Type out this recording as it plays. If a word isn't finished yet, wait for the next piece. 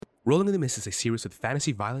Rolling in the Mist is a series with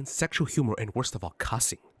fantasy violence, sexual humor, and worst of all,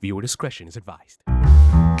 cussing. Viewer discretion is advised.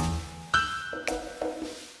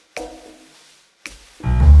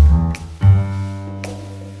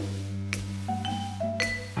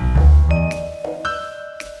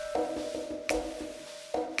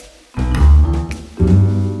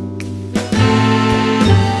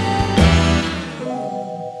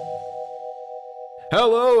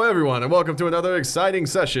 Hello everyone and welcome to another exciting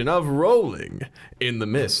session of Rolling in the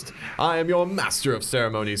Mist. I am your master of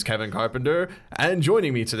ceremonies, Kevin Carpenter, and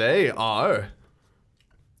joining me today are...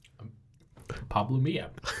 Pablo Mia,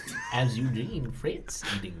 as Eugene Fritz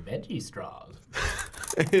eating veggie straws.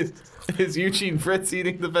 Is Eugene Fritz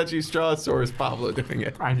eating the veggie straws or is Pablo doing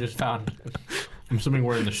it? I just found. I'm assuming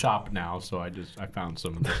we're in the shop now, so I found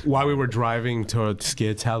some of this. While we were driving to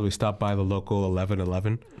Skid's house, we stopped by the local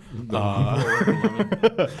 1111.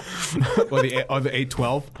 Or the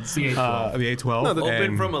 812. It's the 812. The 812. No, they're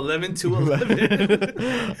open from 11 to 11.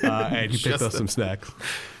 And he picked up some snacks.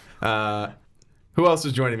 Who else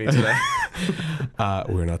is joining me today?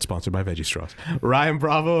 We're not sponsored by Veggie Straws. Ryan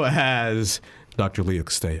Bravo as Dr. Leo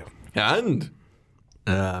Castillo. And...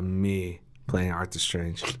 Me playing Arthur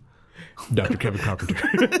Strange. Dr. Kevin Carpenter.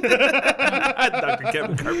 Dr.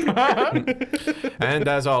 Kevin Carpenter. And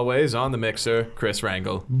as always, on the mixer, Chris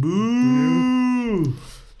Rangel. Boo!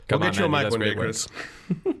 Come We'll on, get you a man, mic that's one day, great work. Chris.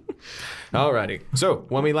 Alrighty. So,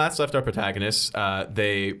 when we last left our protagonists,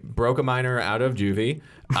 they broke a minor out of juvie,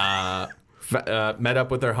 met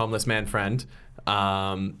up with their homeless man friend,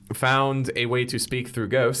 found a way to speak through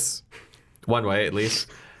ghosts, one way at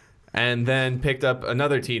least, and then picked up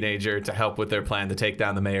another teenager to help with their plan to take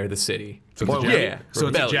down the mayor of the city. So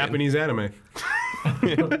it's a Japanese anime.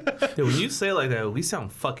 Dude, when you say it like that, we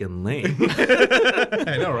sound fucking lame.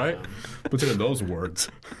 I know, right? What's in those words?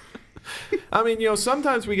 I mean,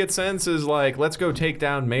 sometimes we get sentences like, let's go take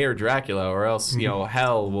down Mayor Dracula or else,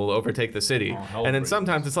 hell will overtake the city. And then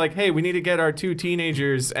sometimes it's like, hey, we need to get our two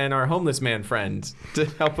teenagers and our homeless man friend to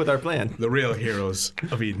help with our plan. The real heroes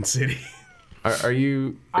of Eden City. Are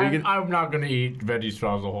you gonna... I'm not going to eat veggie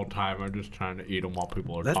straws the whole time. I'm just trying to eat them while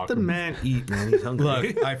people are Let talking. the man eat, man. He's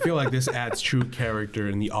hungry. Look, I feel like this adds true character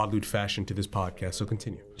in the odd fashion to this podcast, so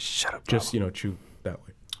continue. Shut up, Just, chew that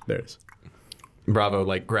way. There it is. Bravo,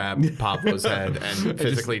 grabbed Pablo's head and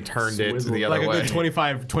physically turned it to the other Like a way. good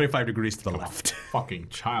 25 degrees to the left. Fucking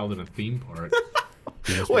child in a theme park.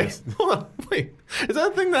 Wait, hold on. Wait. Is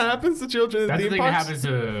that a thing that happens to children in That's the theme thing that parks?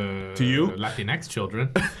 happens To you? Latinx children.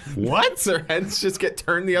 What? Their heads just get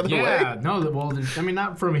turned the other Yeah, way? no, well, I mean,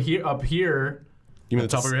 not from here up here. You mean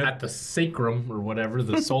the top of your head? At the sacrum or whatever,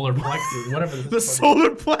 the solar plexus, whatever. The solar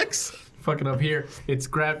plex? Fucking up here. It's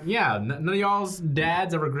grabbed. Yeah, none of y'all's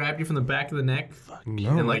dads ever grabbed you from the back of the neck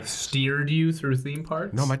No. and steered you through theme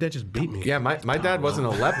parks? No, my dad just beat me. Yeah, my dad wasn't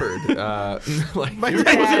a leopard. My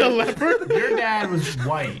dad wasn't a leopard? Your dad was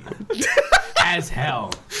white as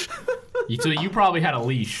hell. So you probably had a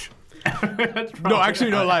leash. No,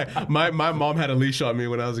 actually, no lie. My mom had a leash on me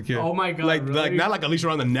when I was a kid. Oh my God, Like really? not like a leash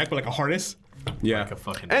around the neck, but like a harness. Yeah. Like a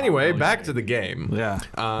fucking Anyway, back to the game.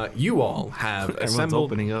 Yeah. You all have Everyone's assembled.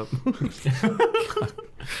 opening up.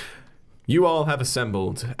 You all have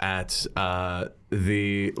assembled at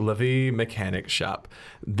the Levy mechanic shop.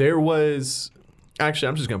 There was... Actually,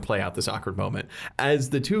 I'm just going to play out this awkward moment.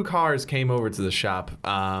 As the two cars came over to the shop,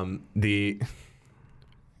 Fuck,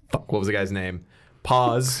 what was the guy's name?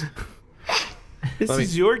 Pause. This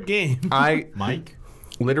is your game. Mike?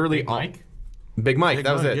 Literally... Big Mike? Big Mike,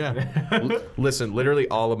 that was it. Yeah. Listen, literally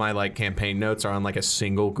all of my campaign notes are on a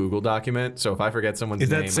single Google document. So if I forget someone's Is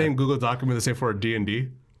name... that the same Google document the same for a D&D?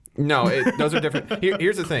 No, those are different.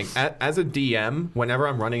 Here's the thing. As a DM, whenever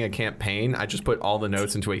I'm running a campaign, I just put all the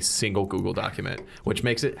notes into a single Google document, which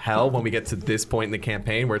makes it hell when we get to this point in the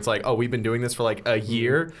campaign where it's like, oh, we've been doing this for a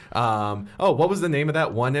year. What was the name of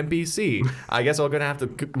that one NPC? I guess I'm going to have to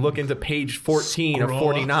look into page 14 of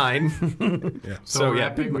 49. Yeah. So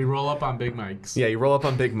yeah. we roll up on Big Mike's. Yeah, you roll up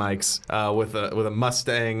on Big Mike's with a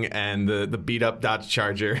Mustang and the beat up Dodge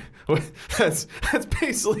Charger. That's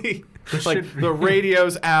basically the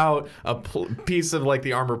radio's out, a piece of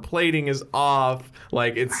the armor plating is off.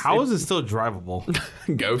 How is it still drivable?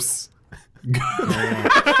 Ghosts. Yeah,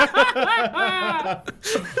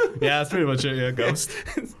 that's pretty much it. Yeah, ghost.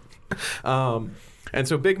 And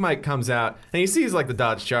so Big Mike comes out and he sees the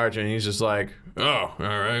Dodge Charger and he's just like, oh, all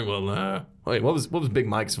right, well, wait, what was Big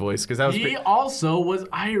Mike's voice? Because that was He also was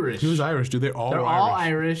Irish. He was Irish, dude. They're all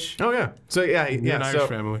Irish. Oh yeah. So yeah, An so Irish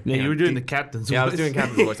family. Yeah, you were doing the captain's voice. Yeah, I was doing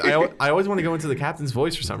captain's voice. I always want to go into the captain's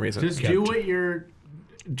voice for some reason. Just do what you're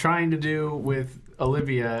trying to do with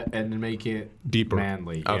Olivia and make it Deeper.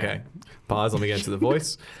 manly. Yeah. Okay. Pause. Let me get into the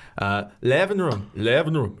voice. Living room.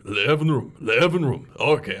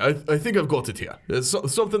 Okay, I think I've got it here. There's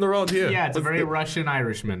something around here. Yeah, it's a very Russian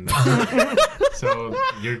Irishman. So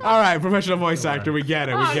you're. All right, professional voice actor, we get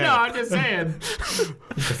it. We Oh, get no, it. I'm just saying.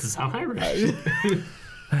 This is how Irish.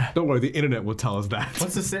 Don't worry, the internet will tell us that.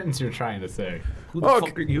 What's the sentence you're trying to say? Who the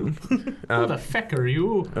fuck are you? Who the feck are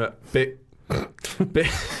you? Big.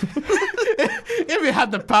 If you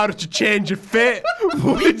had the power to change your fate,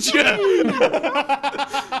 would you?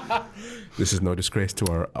 This is no disgrace to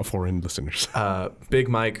our foreign listeners. Big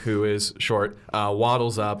Mike, who is short,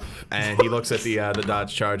 waddles up and he looks at the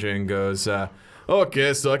Dodge Charger and goes,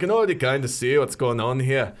 okay, so I can already kind of see what's going on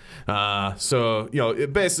here. So,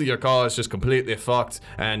 basically your car is just completely fucked.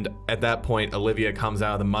 And at that point, Olivia comes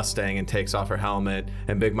out of the Mustang and takes off her helmet.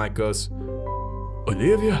 And Big Mike goes,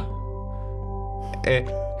 Olivia?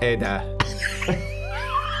 Ada.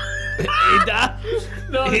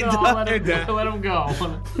 No, let him go. I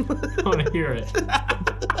want to hear it.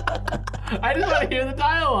 I just want to hear the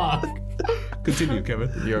dialogue. Continue,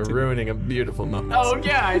 Kevin. You're ruining a beautiful moment. Oh,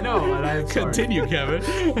 yeah, I know. And I'm sorry. Continue, Kevin.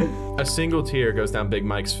 A single tear goes down Big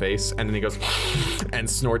Mike's face, and then he goes and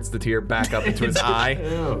snorts the tear back up into his eye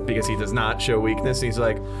Ew. because he does not show weakness. He's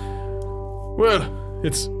like, well,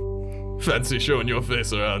 it's fancy showing your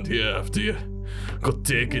face around here after you got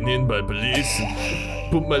taken in by police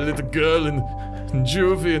and put my little girl in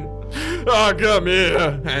juvie and come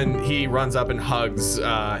here. And he runs up and hugs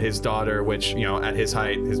his daughter, which, at his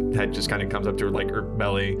height, his head just kind of comes up to her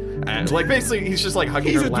belly. And basically he's just hugging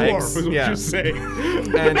He's her a legs. dwarf, is what you're saying.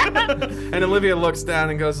 And Olivia looks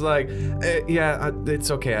down and goes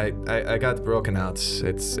it's okay. I got broken out.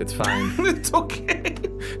 It's fine. It's okay.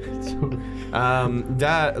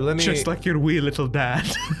 Dad, let me Just like your wee little dad.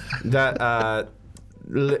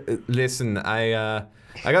 listen, I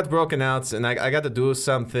got broken out and I got to do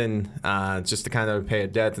something just to kind of pay a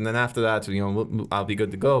debt, and then after that, I'll be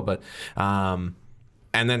good to go. But and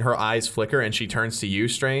then her eyes flicker and she turns to you,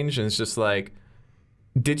 Strange, and it's just like,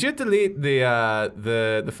 did you delete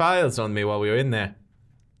the files on me while we were in there?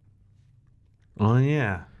 Oh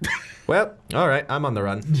yeah. Well, all right, I'm on the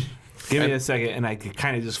run. Give me a second, and I could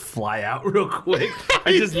kind of just fly out real quick.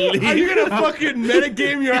 I just leave. Are you gonna fucking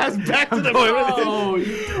metagame your ass back to the Oh,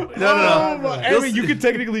 No. I mean, you could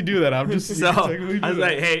technically do that. I'm just. So I was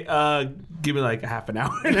like, hey, give me like half an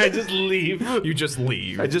hour, and I just leave. You just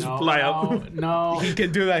leave. I just fly out. No. he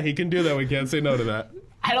can do that. He can do that. We can't say no to that.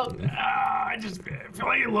 I don't. I just feel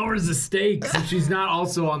like it lowers the stakes if she's not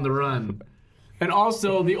also on the run. And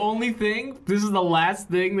also, the only thing, this is the last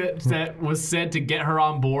thing that was said to get her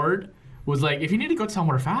on board, was like, if you need to go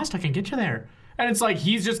somewhere fast, I can get you there. And it's like,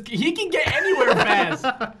 he can get anywhere fast.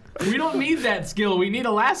 We don't need that skill. We need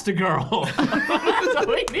Elastigirl. That's what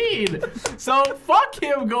we need. So fuck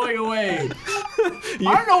him going away. I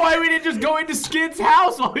don't know why we didn't just go into Skid's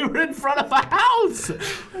house while we were in front of a house.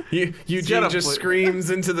 Eugene just screams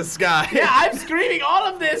into the sky. Yeah, I'm screaming all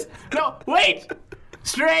of this. No, wait.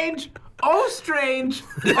 Strange. Oh, Strange.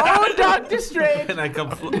 Oh, Dr. Strange. And I come,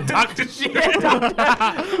 Doctor Shit.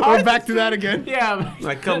 We're back to that again. Yeah.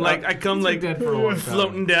 I come like dead for a long time.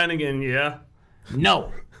 floating down again. Yeah.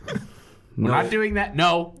 No. We're not doing that.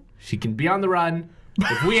 No. She can be on the run.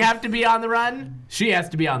 If we have to be on the run, she has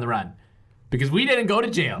to be on the run. Because we didn't go to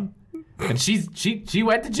jail. And she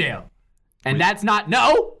went to jail. And that's not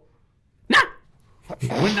no.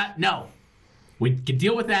 We're not no. We can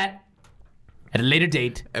deal with that at a later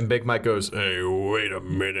date. And Big Mike goes, hey, wait a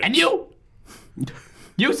minute. And you,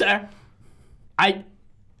 sir, I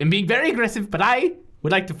am being very aggressive, but I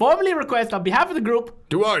would like to formally request on behalf of the group.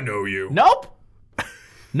 Do I know you? Nope.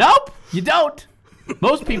 Nope, you don't.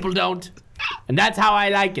 Most people don't. And that's how I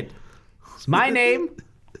like it. So my name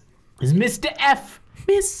is Mr. F.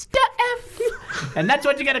 Mr. F. And that's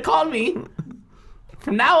what you're going to call me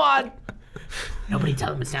from now on. Nobody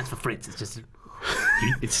tell him it stands for Fritz. It's just a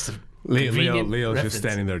convenient Leo's reference. just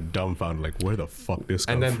standing there dumbfounded, like, where the fuck this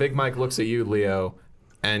And comes then Big Mike looks at you, Leo,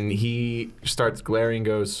 and he starts glaring and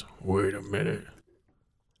goes, wait a minute.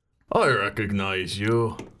 I recognize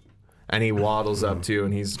you. And he waddles up to you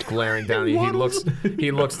and he's glaring down at you.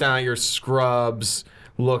 He looks down at your scrubs,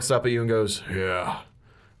 looks up at you and goes, yeah,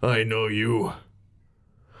 I know you.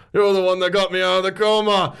 You're the one that got me out of the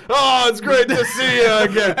coma. Oh, it's great to see you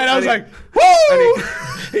again. And I was like, woo! woo!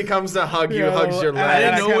 He comes to hug you, Yeah, hugs your and I I leg.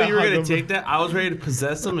 didn't I know kinda when you were hug gonna him. take that. I was ready to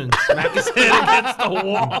possess him and smack his head against the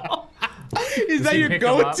wall. Is that he your pick him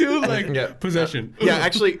up? go-to? Like, Yeah. possession. Yeah,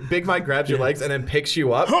 actually, Big Mike grabs your legs and then picks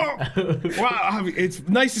you up. Wow, it's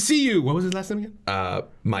nice to see you. What was his last name again?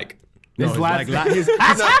 Mike. His last his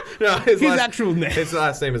No, his actual name. His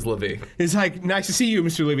last name is Levy. It's like, nice to see you,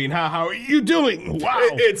 Mr. Levine. How are you doing? Wow.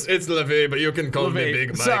 It's Levy, but you can call me Levy. Big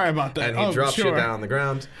Mike. Sorry about that. And he Oh, drops you sure. down on the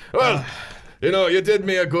ground. Well, you did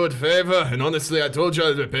me a good favor, and honestly, I told you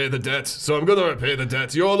I'd repay the debt, so I'm gonna repay the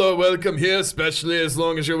debt. You're all welcome here, especially as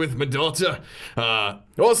long as you're with my daughter.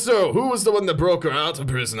 Also, who was the one that broke her out of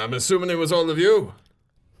prison? I'm assuming it was all of you.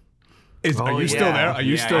 Are you still there? Are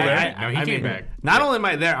you still there? No, he came back. Not only am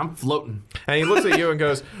I there, I'm floating. And he looks at you and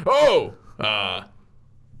goes, "Oh,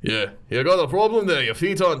 yeah, you got a problem there. Your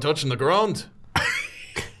feet aren't touching the ground."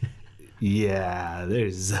 Yeah,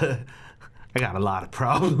 there's. I got a lot of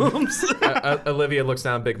problems. Olivia looks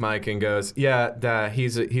down at Big Mike and goes, "Yeah,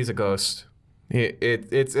 he's a ghost.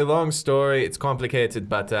 It's a long story. It's complicated,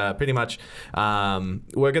 but pretty much,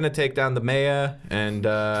 we're gonna take down the mayor, and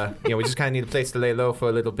we just kind of need a place to lay low for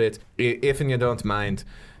a little bit, if and you don't mind."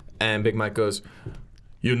 And Big Mike goes,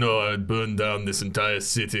 "I'd burn down this entire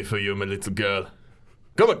city for you, my little girl.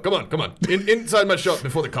 Come on. Inside my shop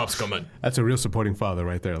before the cops come in." That's a real supporting father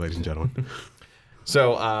right there, ladies and gentlemen.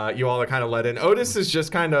 So you all are kind of let in. Otis and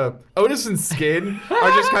Skid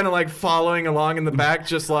are just kind of like following along in the back,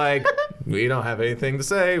 just like, we don't have anything to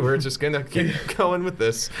say. We're just gonna keep going with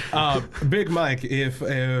this. Big Mike, if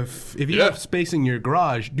you have space in your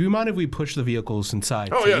garage, do you mind if we push the vehicles inside?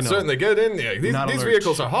 Oh yeah, certainly. Get in there. These not alert.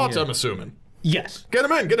 vehicles are hot, Yeah. I'm assuming. Yes. Get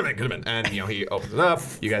him in. And, he opens it up.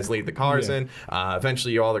 You guys lead the cars in.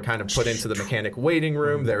 Eventually, you all are kind of put into the mechanic waiting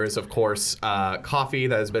room. There is, of course, coffee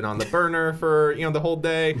that has been on the burner for, the whole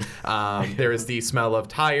day. There is the smell of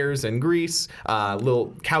tires and grease,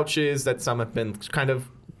 little couches that some have been kind of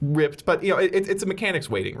ripped. But, it's a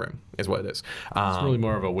mechanic's waiting room is what it is. It's really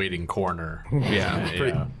more of a waiting corner.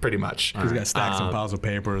 Pretty much. He's got stacks and piles of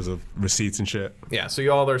papers of receipts and shit. Yeah, so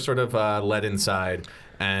you all are sort of led inside,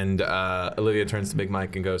 and Olivia turns to Big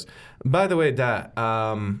Mike and goes, "By the way, Dad,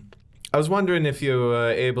 I was wondering if you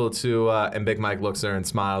were able to," and Big Mike looks at her and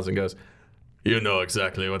smiles and goes, "You know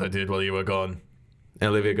exactly what I did while you were gone." And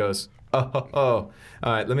Olivia goes, Oh, all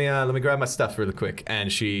right, let me grab my stuff really quick.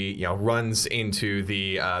 And she, runs into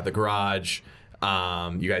the garage.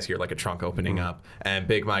 You guys hear like a trunk opening up, and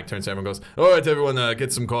Big Mike turns to everyone and goes, "All right, everyone,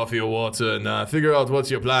 get some coffee or water and figure out what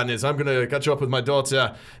your plan is. I'm gonna catch up with my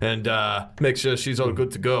daughter and make sure she's all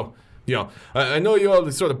good to go. I know you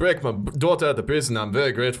all sort of break my daughter out of prison. I'm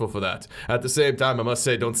very grateful for that. At the same time, I must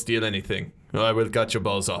say, don't steal anything. I will cut your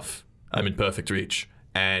balls off. I'm in perfect reach."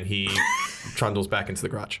 And he trundles back into the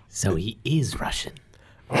garage. So he is Russian.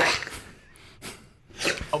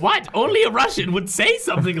 What? Only a Russian would say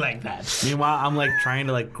something like that. Meanwhile, I'm like trying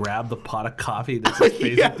to like grab the pot of coffee that's just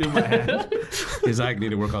phasing through my hand. He's like, need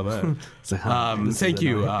to work on that. It's like, Thank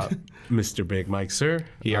you, Mr. Big Mike, sir.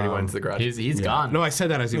 He already went into the garage. He's gone. No, I said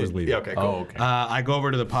that as he was leaving. Yeah, okay, cool. Oh, okay. I go over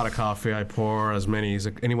to the pot of coffee. I pour as many as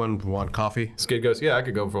anyone want coffee. Skid goes, "Yeah, I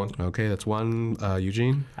could go for one." Okay, that's one.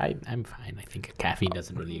 Eugene. I'm fine. I think caffeine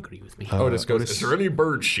doesn't really agree with me. Otis goes, "Is there any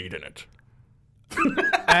bird shit in it?"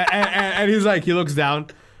 and he's like, he looks down.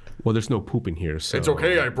 Well, there's no poop in here, so "It's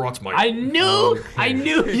okay, I brought my..." I knew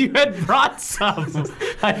you had brought some.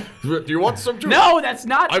 Do you want some too? No, that's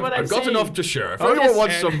not what I'm I've got saying. enough to share. If Oh, anyone yes,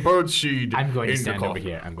 wants and- some bird seed I'm going to in the stand coffee. over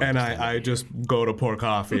here. And I just go to pour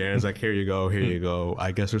coffee, and it's like, here you go.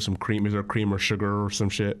 I guess there's some cream. Is there cream or sugar or some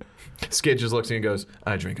shit? Skid just looks at you and goes,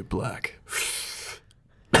 "I drink it black."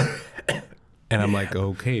 And I'm like,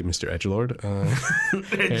 okay, Mr. Edgelord.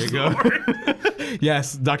 There you go.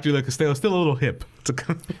 Yes, Dr. Luke is still a little hip.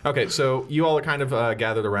 Okay, so you all are kind of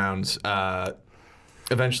gathered around.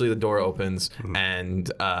 Eventually, the door opens, and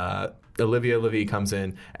Olivia Levy comes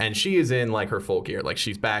in, and she is in like her full gear. Like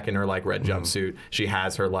she's back in her like red jumpsuit. She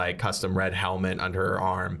has her like custom red helmet under her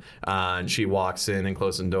arm, and she walks in and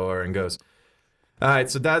closes the door and goes, "All right,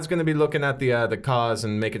 so Dad's gonna be looking at the cars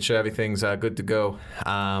and making sure everything's good to go.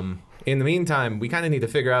 In the meantime, we kind of need to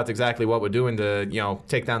figure out exactly what we're doing to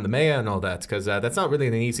take down the mayor and all that, because that's not really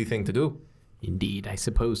an easy thing to do." Indeed, I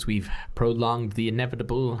suppose we've prolonged the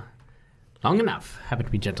inevitable long enough,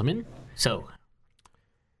 haven't we, gentlemen? So,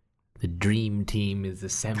 the dream team is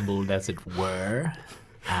assembled, as it were.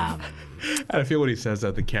 I feel when he says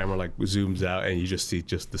that, the camera like zooms out, and you just see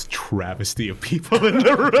just this travesty of people in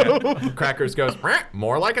the room. Crackers goes, "Meh,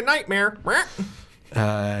 more like a nightmare." Meh.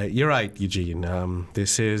 You're right, Eugene.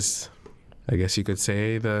 This is, I guess you could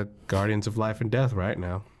say, the Guardians of Life and Death right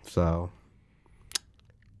now. So,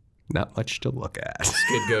 not much to look at.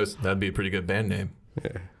 Skid goes, "That'd be a pretty good band name."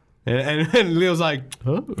 And Leo's like,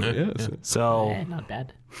 oh, yes. So Not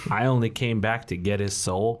bad. I only came back to get his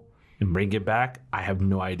soul and bring it back. I have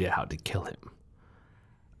no idea how to kill him.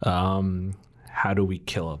 How do we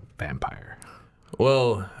kill a vampire?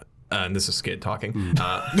 Well, and this is Skid talking.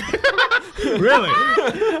 Really?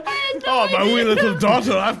 Oh, my wee little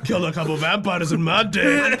daughter, I've killed a couple vampires in my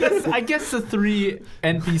day. I guess the 3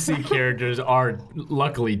 NPC characters are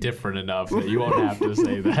luckily different enough that you won't have to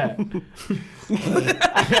say that.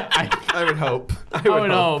 I would hope. I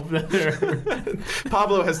would hope that they're...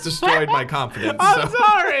 Pablo has destroyed my confidence. I'm so-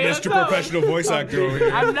 sorry. Mr. Professional Voice Actor over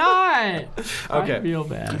here. I'm not. Okay. I feel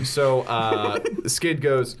bad. So Skid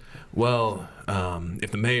goes, well,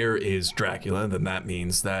 if the mayor is Dracula, then that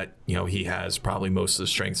means that, he has probably most of the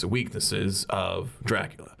strengths and weaknesses of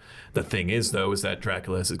Dracula. The thing is, though, is that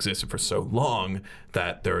Dracula has existed for so long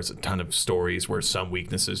that there's a ton of stories where some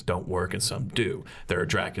weaknesses don't work and some do. There are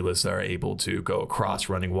Draculas that are able to go across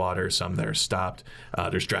running water, some that are stopped.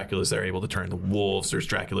 There's Draculas that are able to turn into wolves. There's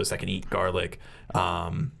Draculas that can eat garlic.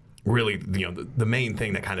 Really, the main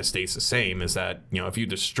thing that kind of stays the same is that, if you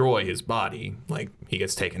destroy his body, like, he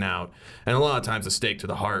gets taken out. And a lot of times a stake to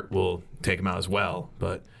the heart will take him out as well.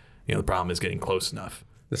 But, the problem is getting close enough.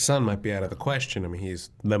 The sun might be out of the question. I mean, he's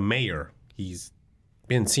the mayor. He's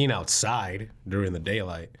been seen outside during the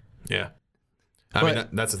daylight. Yeah. I mean,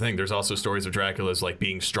 that's the thing. There's also stories of Dracula's, like,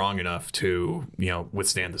 being strong enough to,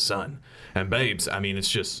 withstand the sun. And Babes, I mean, it's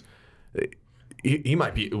just... He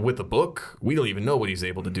might be... With the book, we don't even know what he's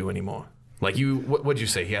able to do anymore. Like, what'd you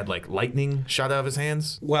say? He had, like, lightning shot out of his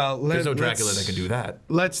hands? Well, There's no Dracula that can do that.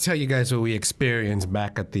 Let's tell you guys what we experienced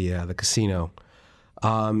back at the casino.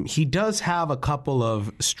 He does have a couple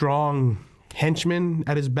of strong henchmen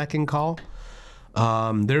at his beck and call.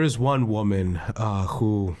 There is one woman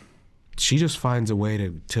who she just finds a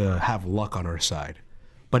way to have luck on her side,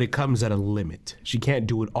 but it comes at a limit. She can't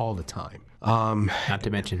do it all the time. Not to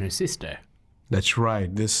mention her sister. That's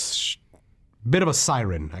right. This bit of a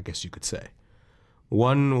siren, I guess you could say.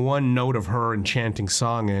 One note of her enchanting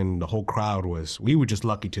song, and the whole crowd we were just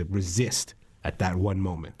lucky to resist at that one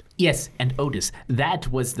moment. Yes, and Otis, that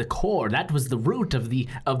was the core, that was the root of the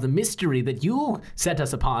mystery that you set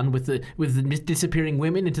us upon with the disappearing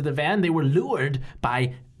women into the van. They were lured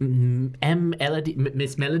by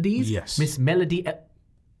Miss Melodies? Yes. Miss Melody.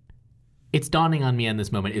 It's dawning on me in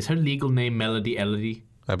this moment. Is her legal name Melody Elodie?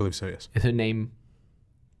 I believe so, yes. Is her name...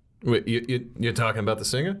 Wait, you're talking about the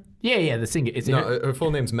singer? Yeah, the singer. Is it No, her? her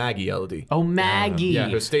full name's Maggie Elodie. Oh, Maggie. Yeah,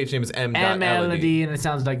 her stage name is M. Melody, and it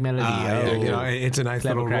sounds like Melody. It's a nice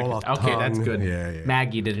Clever little roll off crackers. Okay, tongue. that's good. Yeah.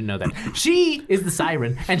 Maggie didn't know that. She is the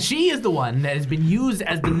siren, and she is the one that has been used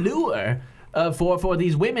as the lure for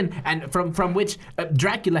these women, and from which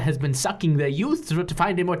Dracula has been sucking their youth to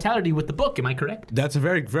find immortality with the book. Am I correct? That's a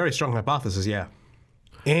very, very strong hypothesis, yeah.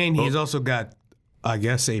 And he's also got, I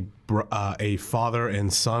guess, a father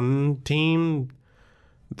and son team.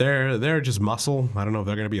 They're just muscle. I don't know if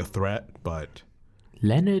they're going to be a threat, but...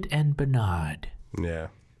 Leonard and Bernard. Yeah.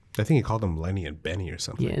 I think he called them Lenny and Benny or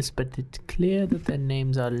something. Yes, but it's clear that their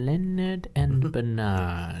names are Leonard and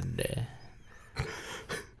Bernard.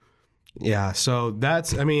 Yeah, so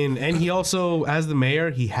that's, I mean, and he also, as the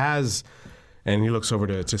mayor, he has, and he looks over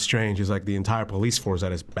to Strange, he's like the entire police force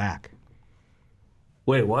at his back.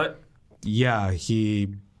 Wait, what? Yeah, he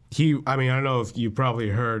I mean, I don't know if you probably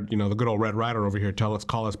heard, the good old Red Rider over here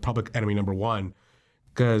call us public enemy number one,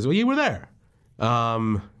 because, you were there.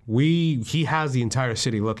 He has the entire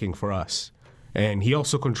city looking for us, and he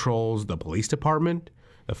also controls the police department,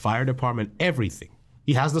 the fire department, everything.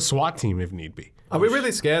 He has the SWAT team if need be. Are we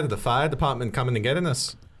really scared of the fire department coming and getting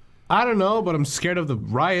us? I don't know, but I'm scared of the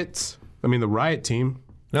riots. I mean, the riot team.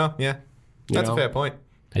 No, yeah. That's a fair point.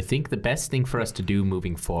 I think the best thing for us to do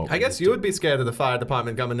moving forward. I guess you would be scared of the fire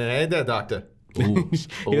department coming in, eh, there, Doctor? Ooh,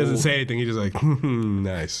 He doesn't say anything. He's just like,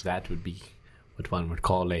 nice. That would be what one would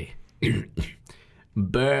call a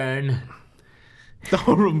burn. The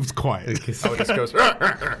whole room's quiet. Oh, it just goes.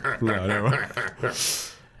 No, never mind.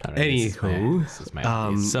 All right, Anywho, this is my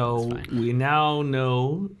idea. So It's fine. we now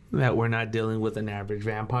know that we're not dealing with an average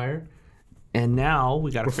vampire, and now we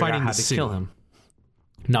got to figure out fighting how the to city. kill him.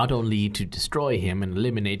 Not only to destroy him and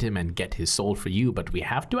eliminate him and get his soul for you, but we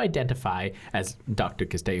have to identify, as Dr.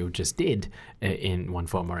 Castello just did in one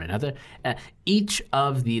form or another, each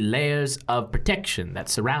of the layers of protection that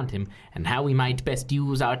surround him and how we might best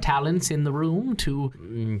use our talents in the room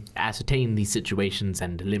to ascertain these situations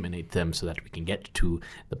and eliminate them so that we can get to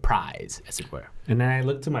the prize, as it were. And then I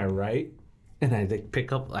look to my right, and I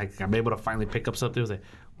pick up, I'm able to finally pick up something. I was like,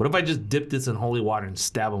 what if I just dip this in holy water and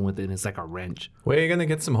stab him with it, and it's like a wrench? Where are you going to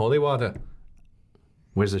get some holy water?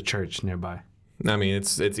 Where's a church nearby? I mean,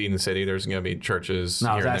 it's Eden City. There's going to be churches. No,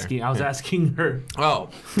 I here was and there. asking her. Oh,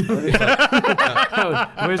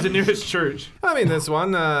 Where's the nearest church? I mean, this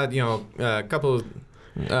one, a couple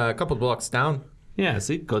blocks down. Yeah,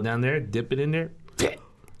 see, go down there, dip it in there.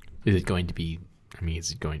 Is it going to be? I mean,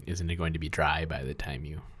 isn't it going to be dry by the time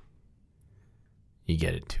you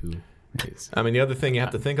get it to? I mean, the other thing you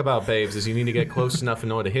have to think about, babes, is you need to get close enough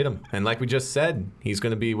in order to hit him. And like we just said, he's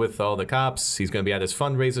going to be with all the cops. He's going to be at his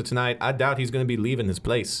fundraiser tonight. I doubt he's going to be leaving his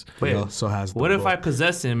place. He also has the What if book. I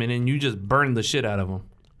possess him and then you just burn the shit out of him?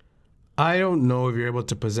 I don't know if you're able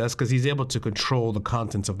to possess because he's able to control the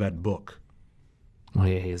contents of that book. Oh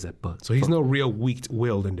yeah, he has that book. So he's no real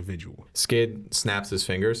weak-willed individual. Skid snaps his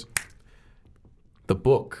fingers. The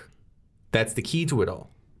book. That's the key to it all.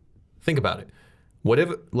 Think about it.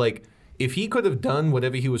 Whatever, like, if he could have done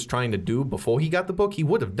whatever he was trying to do before he got the book, he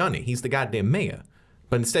would have done it. He's the goddamn mayor.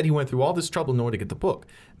 But instead, he went through all this trouble in order to get the book.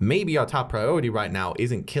 Maybe our top priority right now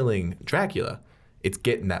isn't killing Dracula. It's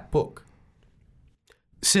getting that book.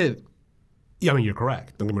 Sid, yeah, I mean, you're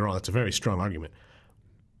correct. Don't get me wrong. That's a very strong argument.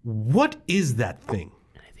 What is that thing?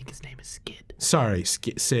 And I think his name is Skid. Sorry,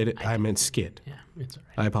 Sid, I meant Skid. Yeah, it's all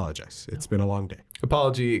right. I apologize. It's been a long day.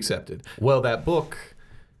 Apology accepted. Well, that book,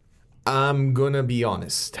 I'm gonna be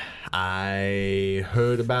honest. I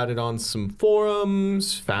heard about it on some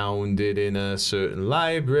forums, found it in a certain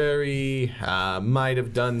library, might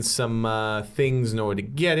have done some things in order to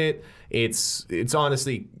get it. It's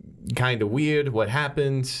honestly kind of weird what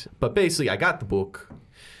happened, but basically I got the book.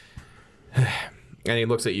 And he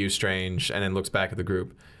looks at you, Strange, and then looks back at the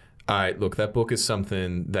group. All right, look, that book is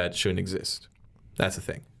something that shouldn't exist. That's the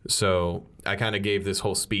thing. So I kind of gave this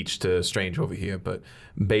whole speech to Strange over here, but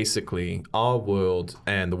basically our world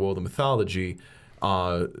and the world of mythology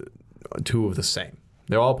are two of the same.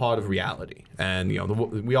 They're all part of reality. And,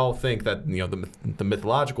 we all think that, the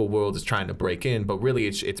mythological world is trying to break in, but really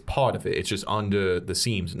it's part of it. It's just under the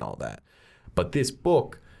seams and all that. But this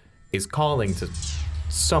book is calling to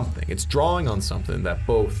something. It's drawing on something that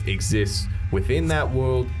both exists within that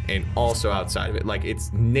world and also outside of it. Like,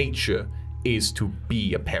 its nature is to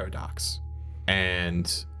be a paradox.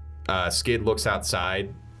 And Skid looks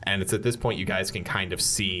outside, and it's at this point you guys can kind of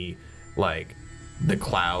see, like, the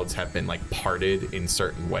clouds have been, like, parted in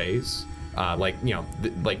certain ways.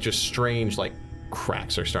 Just strange, like,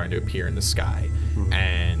 cracks are starting to appear in the sky. Mm-hmm.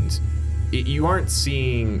 And you aren't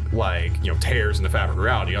seeing, like, tears in the fabric of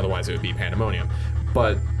reality, otherwise it would be pandemonium.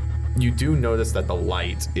 But you do notice that the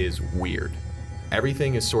light is weird.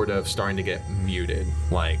 Everything is sort of starting to get muted,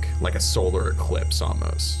 like a solar eclipse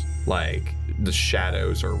almost. Like, the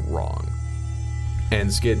shadows are wrong.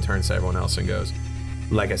 And Skid turns to everyone else and goes,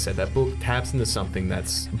 like I said, that book taps into something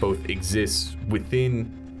that's both exists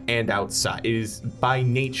within and outside. It is by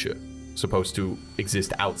nature supposed to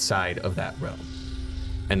exist outside of that realm.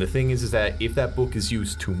 And the thing is that if that book is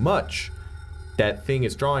used too much, that thing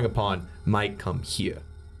it's drawing upon might come here.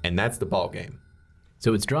 And that's the ball game.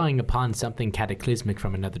 So it's drawing upon something cataclysmic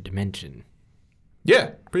from another dimension.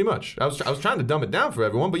 Yeah, pretty much. I was trying to dumb it down for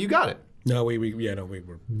everyone, but you got it. No, we kind of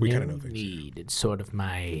know things. Need. It's sort of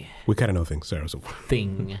my We kind of know things, Sarah. So.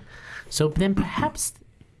 thing. So then perhaps,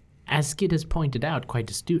 as Skid has pointed out quite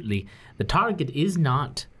astutely, the target is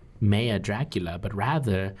not Mayor Dracula, but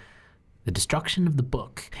rather the destruction of the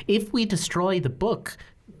book. If we destroy the book,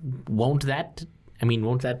 won't that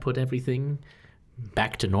put everything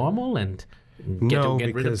back to normal and get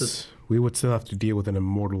rid of the... because we would still have to deal with an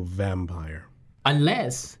immortal vampire.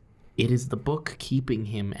 Unless it is the book keeping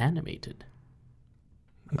him animated.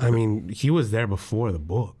 I mean, he was there before the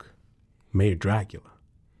book. Mayor Dracula.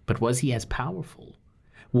 But was he as powerful?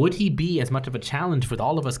 Would he be as much of a challenge with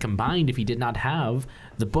all of us combined if he did not have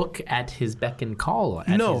the book at his beck and call?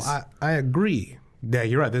 I agree. Yeah,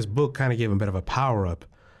 you're right. This book kind of gave him a bit of a power-up.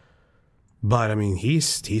 But, I mean, he's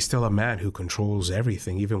still a man who controls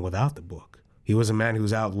everything, even without the book. He was a man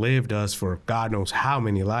who's outlived us for God knows how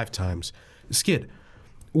many lifetimes. Skid,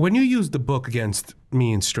 when you used the book against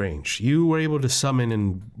me and Strange, you were able to summon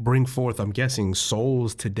and bring forth, I'm guessing,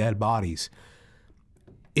 souls to dead bodies.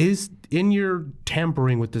 In your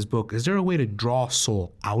tampering with this book, is there a way to draw a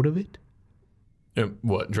soul out of it?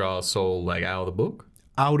 What, draw a soul, like, out of the book?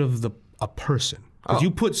 Out of a person. If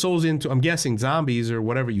you put souls into, I'm guessing, zombies or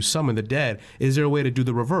whatever you summon the dead, is there a way to do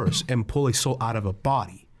the reverse and pull a soul out of a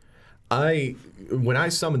body? When I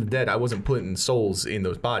summoned the dead, I wasn't putting souls in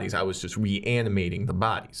those bodies. I was just reanimating the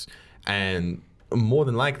bodies. And more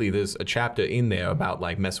than likely, there's a chapter in there about,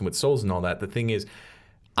 like, messing with souls and all that. The thing is,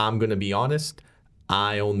 I'm going to be honest,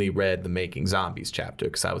 I only read the Making Zombies chapter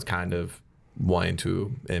because I was kind of wanting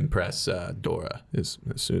to impress Dora as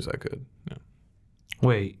soon as I could. Yeah.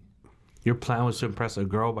 Wait, your plan was to impress a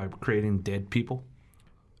girl by creating dead people?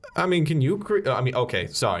 I mean, can you create... okay,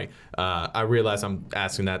 sorry. I realize I'm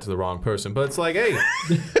asking that to the wrong person, but it's like, hey...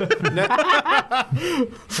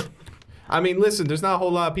 I mean, listen, there's not a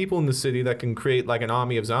whole lot of people in the city that can create like an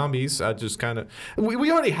army of zombies. I just kind of,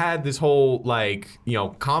 we already had this whole like,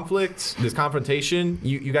 conflict, this confrontation.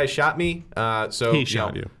 You guys shot me. So He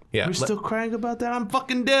shot you. Yeah. You're still crying about that? I'm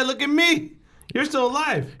fucking dead. Look at me. You're still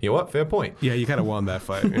alive. You know what? Fair point. Yeah, you kind of won that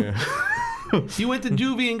fight. Yeah. You went to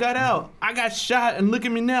juvie and got out. I got shot, and look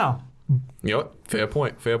at me now. You know what? Fair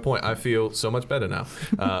point. Fair point. I feel so much better now.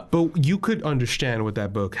 But you could understand what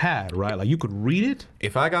that book had, right? Like you could read it.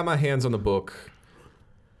 If I got my hands on the book,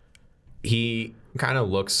 he kind of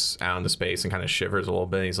looks out into space and kind of shivers a little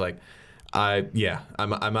bit. He's like, I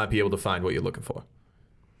might be able to find what you're looking for.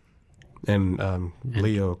 And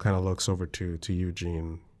Leo kind of looks over to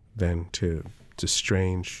Eugene, then to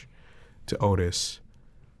Strange, to Otis.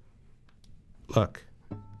 Look,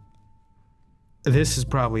 this is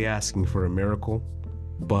probably asking for a miracle,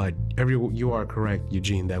 but you are correct,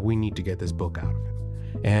 Eugene, that we need to get this book out of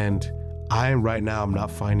him. And right now, I'm not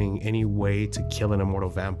finding any way to kill an immortal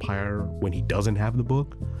vampire when he doesn't have the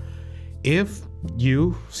book. If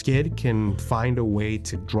you, Skid, can find a way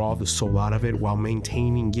to draw the soul out of it while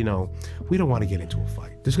maintaining, we don't want to get into a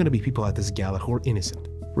fight. There's going to be people at this gala who are innocent,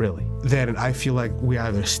 really. Then I feel like we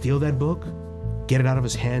either steal that book, get it out of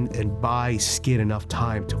his hand, and buy Skid enough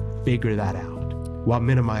time to figure that out while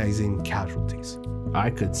minimizing casualties.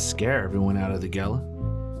 I could scare everyone out of the gala.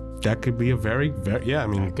 That could be a very,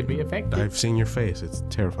 That could be effective. I've seen your face. It's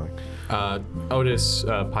terrifying. Otis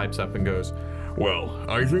pipes up and goes, Well,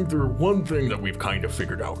 I think the one thing that we've kind of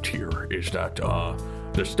figured out here is that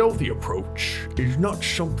the stealthy approach is not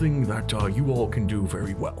something that you all can do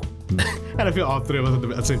very well. And I feel all three of us at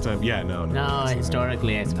the same time. Yeah, no. No,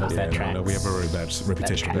 historically, I suppose that tracks. No, we have a very bad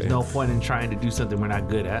reputation. tracks. But No point in trying to do something we're not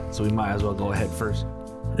good at, so we might as well go ahead first.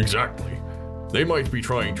 Exactly. They might be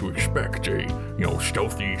trying to expect a,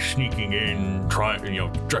 stealthy sneaking in,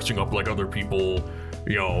 dressing up like other people,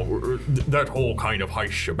 that whole kind of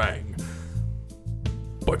heist shebang.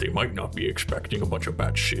 But they might not be expecting a bunch of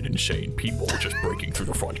batshit insane people just breaking through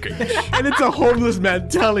the front gates. And it's a homeless man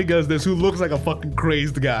telling us this who looks like a fucking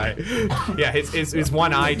crazy guy. yeah, his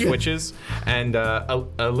one eye twitches, and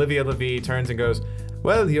Olivia Levy turns and goes,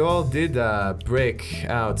 well, you all did break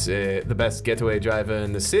out the best getaway driver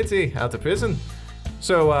in the city out of prison.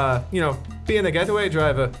 So, being a getaway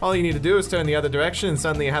driver, all you need to do is turn the other direction and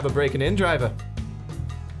suddenly you have a breaking-in driver.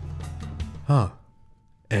 Huh.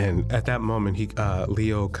 And at that moment,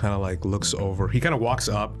 Leo kind of like looks over. He kind of walks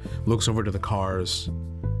up, looks over to the cars.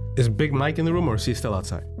 Is Big Mike in the room or is he still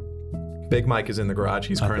outside? Big Mike is in the garage.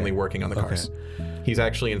 He's currently working on the cars. He's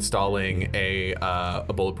actually installing a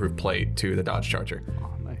bulletproof plate to the Dodge Charger.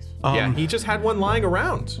 Oh, nice. Yeah, he just had one lying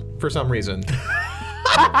around for some reason.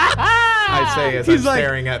 I say as I'm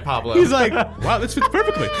staring at Pablo. He's like, wow, this fits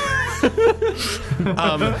perfectly.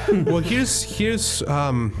 Well,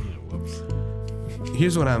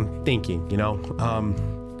 here's what I'm thinking,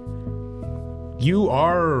 you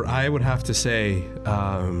are, I would have to say,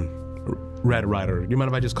 Red Rider. You mind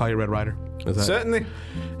if I just call you Red Rider? Certainly.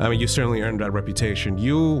 I mean, you certainly earned that reputation.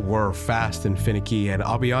 You were fast and finicky, and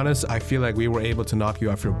I'll be honest, I feel like we were able to knock you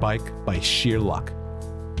off your bike by sheer luck.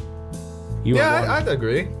 I'd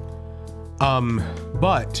agree.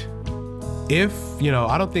 But if,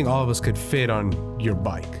 I don't think all of us could fit on your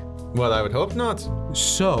bike. Well, I would hope not.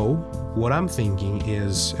 So, what I'm thinking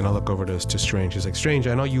is, and I'll look over to Strange, he's like, Strange,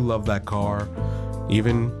 I know you love that car,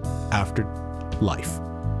 even after life.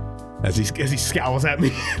 As he scowls at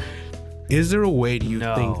me. Is there a way, do you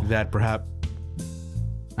think that perhaps...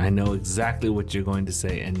 I know exactly what you're going to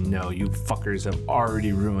say, and no, you fuckers have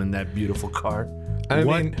already ruined that beautiful car. I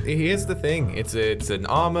mean, here's the thing. It's an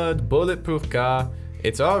armored, bulletproof car.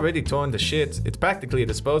 It's already torn to shit. It's practically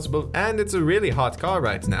disposable, and it's a really hot car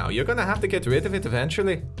right now. You're gonna have to get rid of it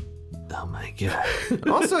eventually. Oh my god.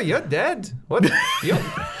 Also, you're dead. What?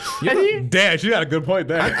 Damn, she got a good point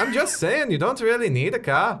there. I'm just saying, you don't really need a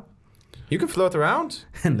car. You can float around.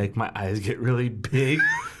 And like my eyes get really big.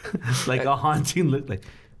 Like a haunting look. Like,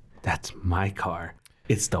 that's my car.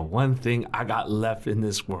 It's the one thing I got left in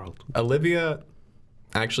this world. Olivia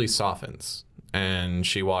actually softens and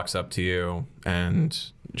she walks up to you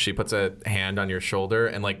and she puts a hand on your shoulder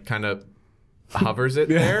and like kind of hovers it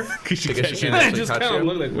there because she can't actually touch you.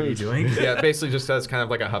 Look like, what are you doing? Yeah, basically just does kind of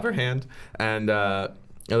like a hover hand. And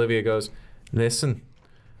Olivia goes, listen,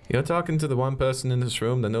 you're talking to the one person in this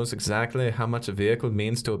room that knows exactly how much a vehicle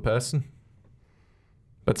means to a person.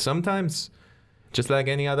 But sometimes, just like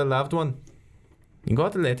any other loved one, you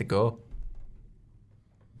got to let it go.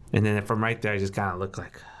 And then from right there, I just kind of look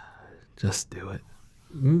like, just do it.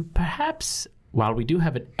 Perhaps while we do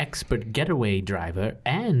have an expert getaway driver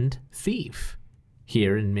and thief,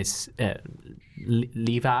 here in Miss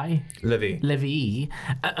Levy.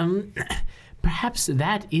 Perhaps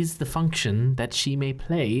that is the function that she may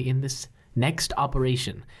play in this next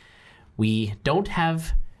operation. We don't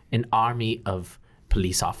have an army of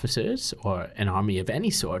police officers or an army of any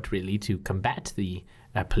sort, really, to combat the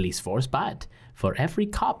police force, but for every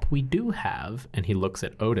cop we do have, and he looks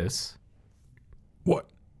at Otis. What?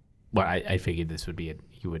 Well, I figured this would be it.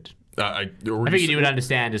 You would. I figured you would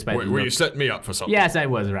understand just by the Were you look. setting me up for something? Yes, I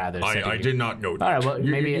was rather. I did not know that. All right, well,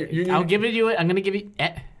 maybe I'll give it you. I'm going to give you.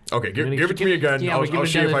 Okay, give it to me again. Yeah, I'll we'll give it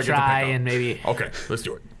see if another I can try, pick up. and maybe. Okay, let's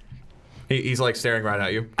do it. He's like staring right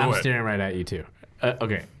at you. I'm ahead. staring right at you too.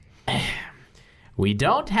 Okay. We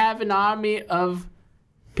don't have an army of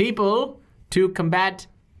people to combat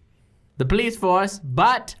the police force,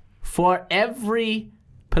 but for every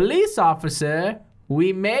police officer,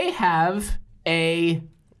 we may have a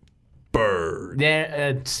Bird.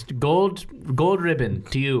 gold ribbon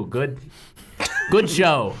to you. Good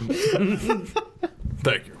show.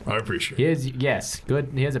 Thank you. I appreciate it.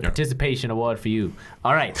 Here's a participation award for you.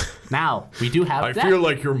 All right, now we do have I that. feel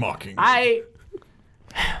like you're mocking me.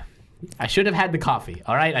 I should have had the coffee.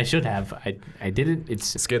 All right, I should have. I didn't.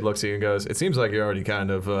 It's Skid looks at you and goes, "It seems like you're already kind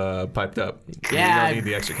of piped up. Yeah, you don't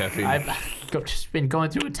need the extra caffeine." I've just been going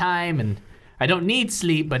through a time, and I don't need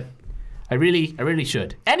sleep, but I really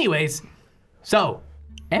should. Anyways, so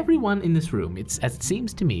everyone in this room, as it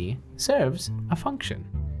seems to me, serves a function.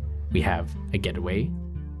 We have a getaway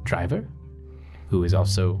driver, who is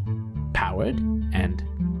also powered and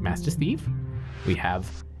master thief. We have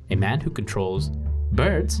a man who controls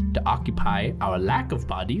birds to occupy our lack of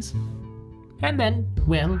bodies. And then,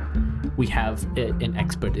 well, we have an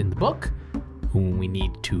expert in the book, whom we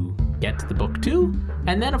need to get the book to.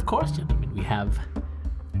 And then, of course, gentlemen, we have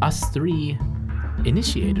us three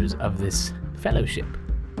initiators of this fellowship.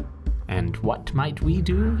 And what might we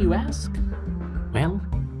do, you ask? Well,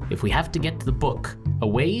 if we have to get the book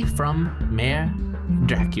away from Mayor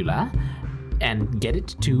Dracula and get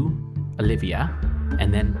it to Olivia,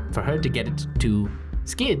 and then for her to get it to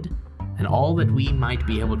Skid, and all that we might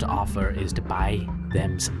be able to offer is to buy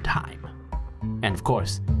them some time. And of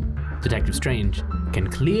course, Detective Strange can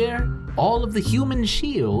clear all of the human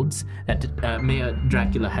shields that Mayor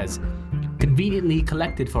Dracula has conveniently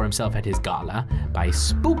collected for himself at his gala by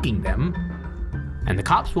spooking them, and the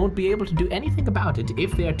cops won't be able to do anything about it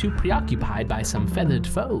if they are too preoccupied by some feathered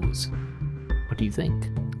foes. What do you think?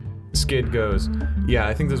 Skid goes, "Yeah,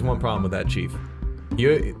 I think there's one problem with that, Chief.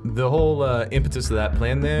 The whole impetus of that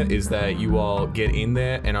plan there is that you all get in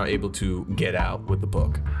there and are able to get out with the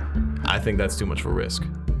book. I think that's too much of a risk.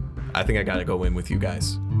 I think I gotta go in with you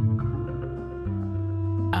guys."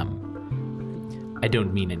 I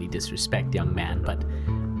don't mean any disrespect, young man, but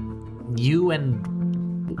you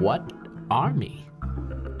and what army?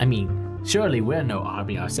 I mean, surely we're no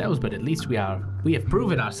army ourselves, but at least we have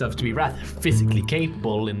proven ourselves to be rather physically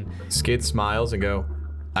capable and... Skid smiles and go,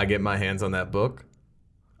 "I get my hands on that book,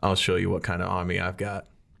 I'll show you what kind of army I've got."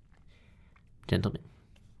 Gentlemen.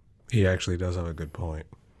 He actually does have a good point.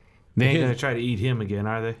 They ain't gonna try to eat him again,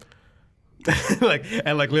 are they?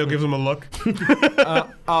 like Leo gives him a look.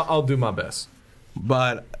 I'll do my best.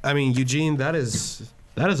 But I mean, Eugene, that is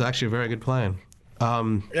actually a very good plan.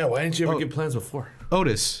 Yeah, why didn't you ever get plans before?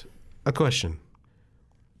 Otis, a question.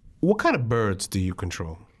 What kind of birds do you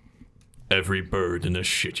control? Every bird in the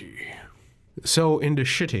shitty. So in the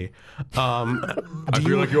shitty, I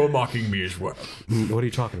feel like you're mocking me as well. what are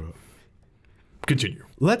you talking about? Continue.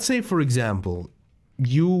 Let's say, for example,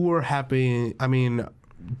 you were happy. I mean,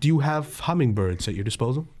 do you have hummingbirds at your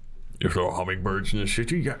disposal? If there are hummingbirds in the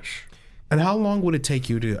city, yes. And how long would it take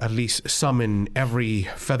you to at least summon every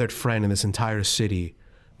feathered friend in this entire city?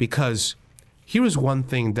 Because here is one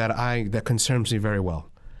thing that concerns me very well,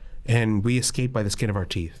 and we escape by the skin of our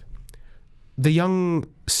teeth. The young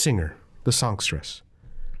singer, the songstress.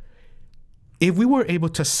 If we were able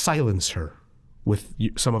to silence her with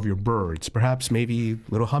some of your birds, perhaps maybe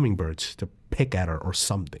little hummingbirds to pick at her or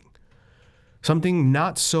something. Something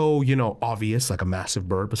not so, obvious like a massive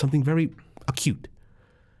bird, but something very acute.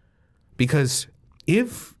 Because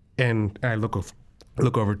and I look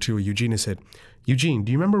over to Eugene and said, "Eugene,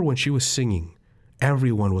 do you remember when she was singing?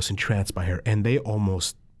 Everyone was entranced by her, and they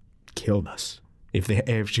almost killed us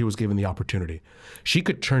if she was given the opportunity. She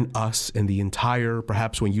could turn us and the entire,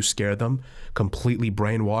 perhaps when you scare them, completely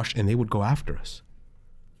brainwashed, and they would go after us.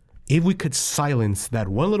 If we could silence that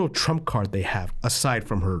one little trump card they have, aside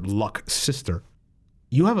from her luck sister,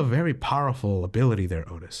 you have a very powerful ability there,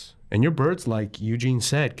 Otis. And your birds, like Eugene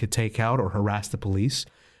said, could take out or harass the police.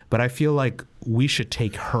 But I feel like we should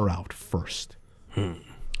take her out first."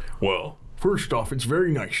 Well, first off, it's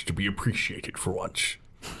very nice to be appreciated for once.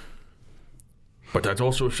 But that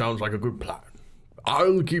also sounds like a good plan.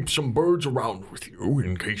 I'll keep some birds around with you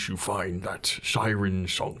in case you find that siren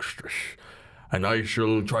songstress, and I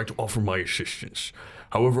shall try to offer my assistance.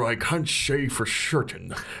 However, I can't say for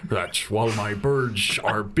certain that while my birds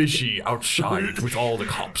are busy outside with all the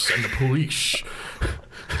cops and the police,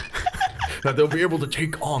 that they'll be able to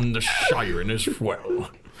take on the siren as well.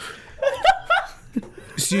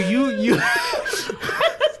 So you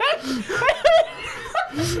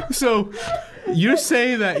So you're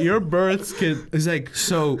saying that your birds can is like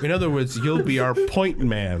so in other words, you'll be our point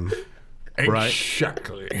man. Right.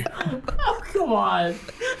 Exactly. Come on.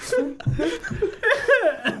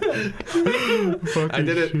 I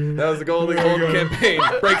did it. That was the goal of the whole campaign.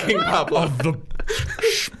 Breaking Pablo. The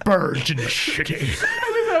birds and shitty.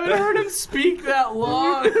 I haven't heard him speak that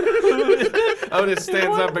long. Otis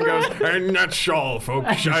stands up and goes, And that's all,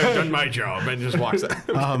 folks. I've done my job. and just walks out.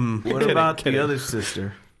 What about the other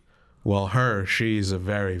sister? Well, she's a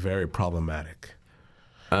very, very problematic.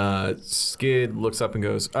 Skid looks up and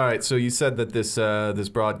goes, all right, so you said that this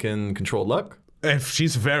broad can control luck? If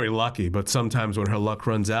she's very lucky, but sometimes when her luck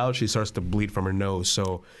runs out, she starts to bleed from her nose,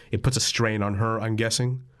 so it puts a strain on her, I'm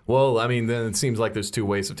guessing. Well, I mean, then it seems like there's two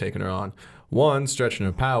ways of taking her on. One, stretching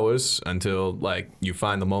her powers until, like, you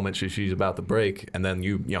find the moment she's about to break, and then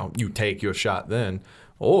you take your shot then.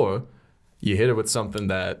 Or you hit her with something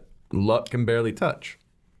that luck can barely touch.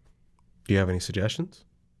 Do you have any suggestions?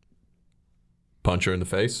 Punch her in the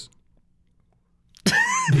face.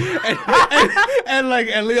 And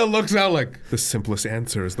Leo looks out like, the simplest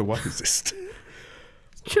answer is the wisest.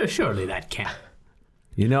 Surely that can't.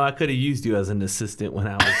 You know, I could have used you as an assistant when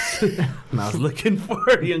I was looking for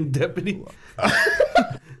a young deputy.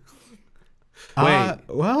 Wait,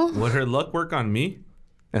 well, would her luck work on me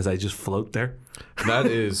as I just float there?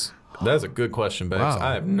 That's a good question, Bex. Wow.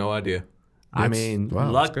 I have no idea. I mean, wow,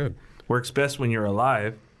 that's luck good. works best when you're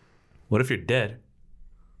alive. What if you're dead?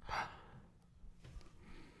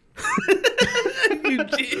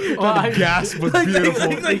 Gasp was beautiful.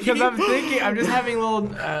 Because I'm thinking, I'm just having a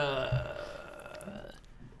little.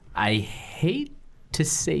 I hate to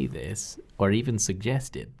say this or even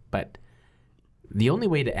suggest it, but the only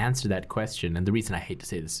way to answer that question, and the reason I hate to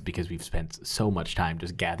say this is because we've spent so much time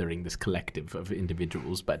just gathering this collective of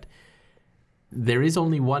individuals, but there is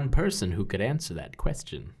only one person who could answer that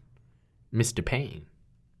question, Mr. Payne.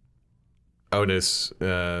 Otis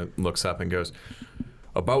looks up and goes,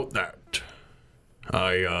 About that,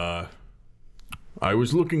 I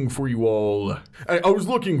was looking for you all. I was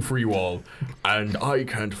looking for you all, and I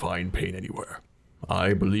can't find Payne anywhere.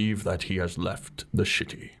 I believe that he has left the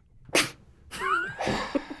city.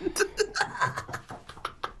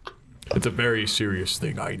 It's a very serious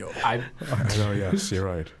thing, I know. I know, yes, you're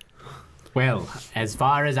right. Well, as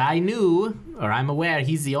far as I knew, or I'm aware,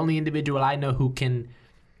 he's the only individual I know who can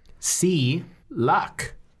see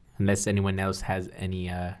luck. Unless anyone else has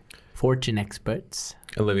any fortune experts.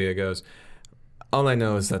 Olivia goes, all I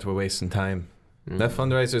know is that we're wasting time. That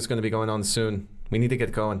fundraiser is going to be going on soon. We need to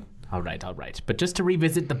get going. All right. But just to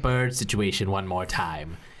revisit the bird situation one more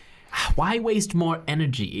time. Why waste more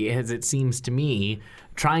energy, as it seems to me,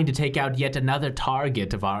 trying to take out yet another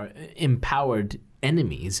target of our empowered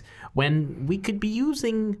enemies when we could be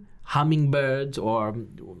using hummingbirds or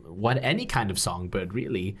any kind of songbird,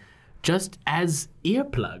 really, just as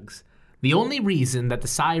earplugs? The only reason that the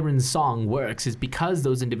siren's song works is because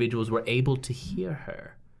those individuals were able to hear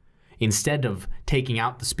her. Instead of taking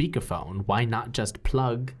out the speakerphone, why not just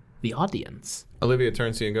plug the audience? Olivia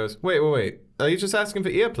turns to you and goes, wait. Are you just asking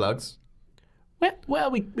for earplugs?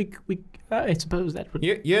 Well, I suppose that would...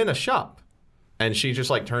 You're in a shop. And she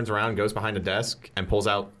just turns around, goes behind a desk, and pulls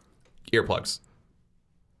out earplugs.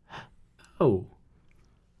 Oh.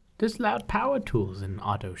 There's loud power tools in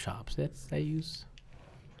auto shops. They use...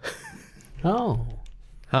 Oh.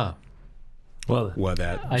 Huh. Well,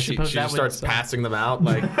 that. I She suppose that just would... starts passing them out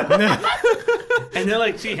and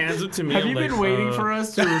then she hands them to me. Have I'm you like, been waiting for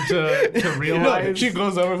us to realize? She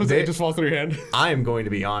goes over, They- it just falls through your hand. I am going to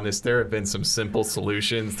be honest, there have been some simple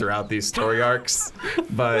solutions throughout these story arcs,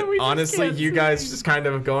 but honestly, you guys just kind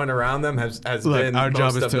of going around them has Look, been our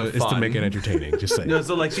job most is of the to fun. make it entertaining. Just say. No,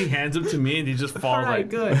 so she hands them to me and he just falls All right,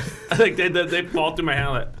 good. they fall through my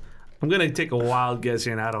hand. Like, I'm gonna take a wild guess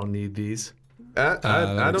here, and I don't need these. I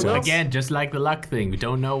don't know. Again, just like the luck thing. We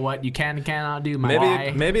don't know what you can and cannot do.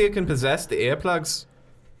 Why? Maybe it can possess the earplugs.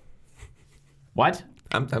 What?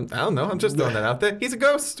 I don't know. I'm just throwing that out there. He's a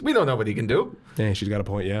ghost. We don't know what he can do. Yeah, she's got a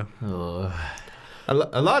point. Yeah.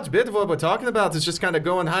 A large bit of what we're talking about is just kind of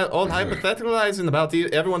going all hypotheticalizing about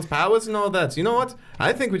everyone's powers and all that. You know what?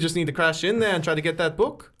 I think we just need to crash in there and try to get that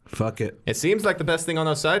book. Fuck it. It seems like the best thing on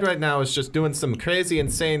our side right now is just doing some crazy,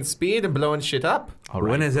 insane speed and blowing shit up.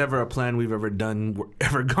 When has ever a plan we've ever done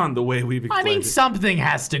ever gone the way we've I explained mean, it? something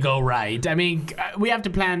has to go right. I mean, we have to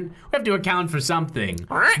plan. We have to account for something.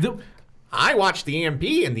 I watched the EMP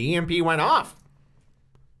and the EMP went off.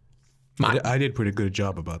 I did a pretty good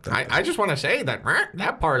job about that. I just want to say that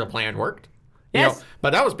that part of the plan worked. You Yes. know, but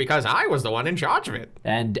that was because I was the one in charge of it.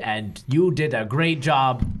 And you did a great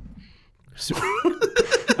job.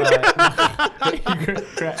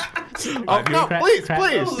 Oh, no, please,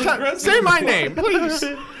 say my name, please.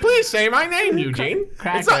 Please say my name, Eugene.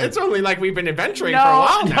 It's only like we've been adventuring for a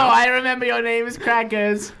while now. No, I remember your name is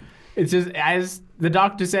Crackers. It's just, as the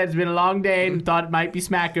doctor said, it's been a long day and thought it might be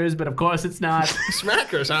Smackers, but of course it's not.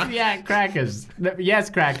 Smackers, huh? Yeah, Crackers. Yes,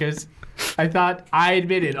 Crackers. I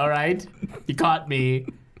admit it, all right? You caught me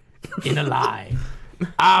in a lie.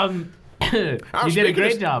 You did a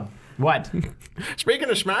great job. What? Speaking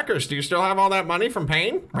of Smackers, do you still have all that money from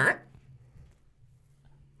Payne?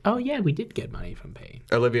 Oh, yeah, we did get money from Payne.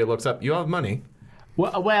 Olivia looks up. You have money.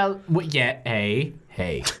 Well, yeah, hey.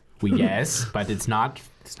 Yes, but it's not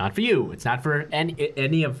for you. It's not for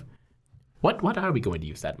any of... What are we going to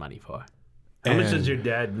use that money for? How much does your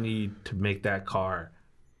dad need to make that car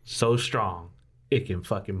so strong it can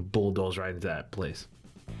fucking bulldoze right into that place?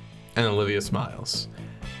 And Olivia smiles.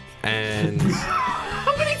 And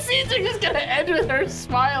How many scenes are just gonna end with her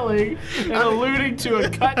smiling and alluding to a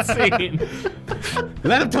cutscene?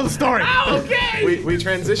 Let him tell the story. Okay. we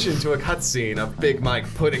transition to a cutscene of Big Mike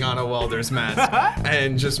putting on a welder's mask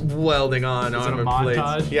and just welding on it a armor montage?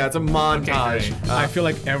 plates. Yeah, it's a montage. I feel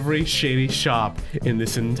like every shady shop in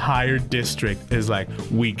this entire district is like,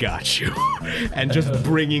 we got you. And just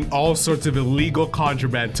bringing all sorts of illegal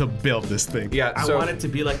contraband to build this thing. Yeah, I so want it to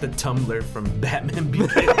be like the tumbler from Batman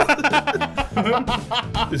Begins.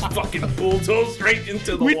 This fucking bulldoze straight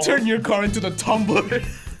into the We wall. turn your car into the tumbler.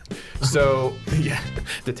 So, yeah,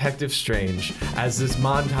 Detective Strange, as this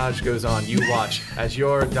montage goes on, you watch as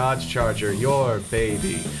your Dodge Charger, your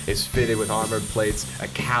baby, is fitted with armored plates, a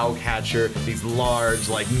cow catcher, these large,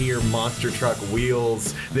 like near monster truck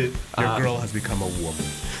wheels. That Your girl has become a woman.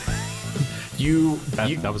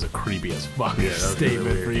 That was a creepy as fuck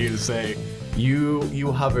statement for you to say.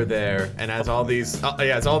 You hover there, and as all these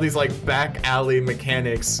like back alley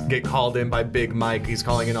mechanics get called in by Big Mike, he's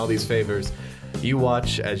calling in all these favors. You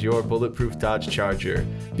watch as your bulletproof Dodge Charger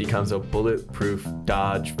becomes a bulletproof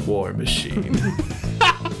Dodge war machine.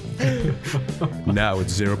 Now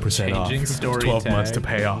it's 0% off. Changing story 12 tag. months to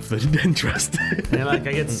pay off the interest. And like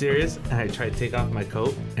I get serious and I try to take off my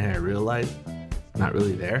coat and I realize not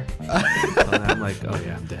really there. So then I'm like, oh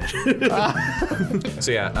yeah, I'm dead.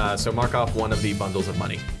 So yeah, so mark off one of the bundles of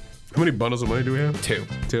money. How many bundles of money do we have? 2.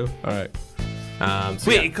 2? All right. So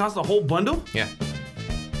Wait, yeah. it costs a whole bundle? Yeah.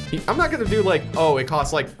 I'm not gonna do like, oh, it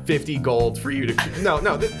costs like 50 gold for you to.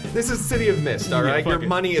 No, this is City of Mist, all right? fuck Your it.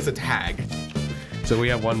 money is a tag. So we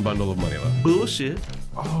have one bundle of money left. Bullshit.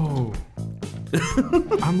 Oh.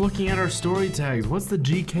 I'm looking at our story tags. What's the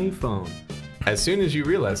GK phone? As soon as you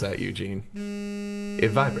realize that, Eugene,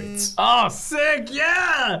 it vibrates. Oh, sick!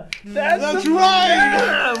 Yeah, That's right!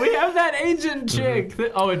 yeah. We have that agent chick.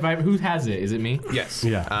 Who has it? Is it me? Yes.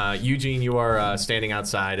 Yeah. Eugene, you are standing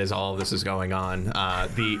outside as all of this is going on.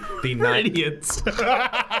 The night. Idiots.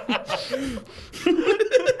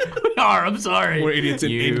 We are. I'm sorry. We're idiots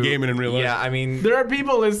in game and in real life. Yeah, I mean, There are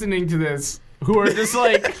people listening to this who are just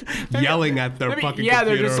like Yelling at their fucking yeah,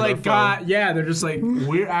 they're computer just or like, their phone. God, yeah, they're just like,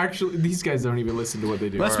 we're actually, these guys don't even listen to what they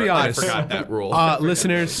do. Let's be I honest. forgot that rule.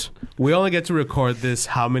 Listeners, we only get to record this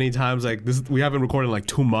how many times? Like this, we haven't recorded in like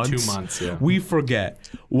 2 months. 2 months, yeah. We forget.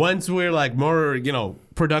 Once we're like more,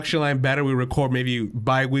 production line better, we record maybe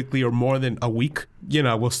bi-weekly or more than a week.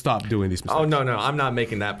 We'll stop doing these mistakes. Oh no, I'm not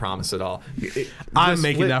making that promise at all. I'm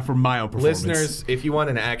making that for my own performance. Listeners, if you want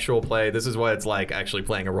an actual play, this is what it's like actually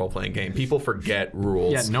playing a role-playing game. People forget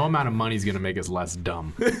rules. Yeah, no amount of money is going to make us less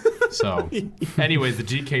dumb. So, anyways, the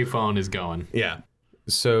GK phone is going. Yeah.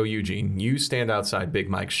 So, Eugene, you stand outside Big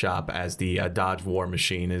Mike's shop as the Dodge War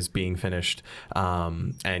Machine is being finished,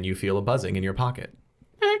 and you feel a buzzing in your pocket.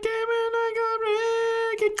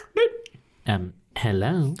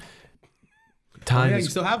 Hello? Time is...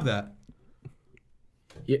 still have that.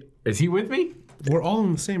 Yeah. Is he with me? We're all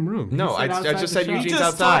in the same room. No, I outside just the said shop. Eugene's Just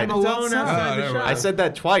outside. told him alone outside the never shop. I said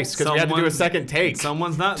that twice because we had to do a Someone- second take.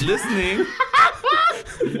 Someone's not listening.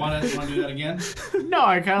 You want to do that again? No,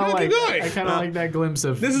 I kind of like. going. I kind of like that glimpse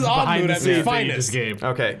of This is behind Oddloon the at his scenes that you finest. just gave.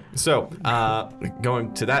 Okay, so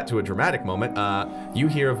going to a dramatic moment, you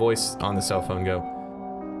hear a voice on the cell phone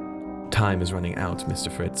go, "Time is running out,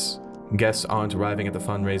 Mr. Fritz. Guests aren't arriving at the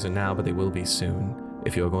fundraiser now, but they will be soon.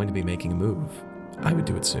 If you're going to be making a move, I would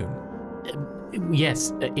do it soon."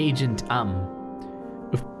 Yes, Agent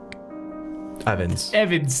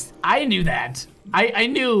Evans. I knew that. I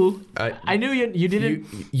knew. I- I knew you didn't.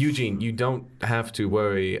 Eugene, you don't have to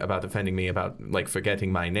worry about offending me about like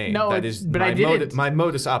forgetting my name. No, that is but my I didn't. my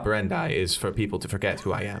modus operandi is for people to forget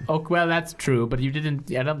who I am. Oh well, that's true, but you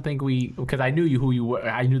didn't. I don't think because I knew who you were.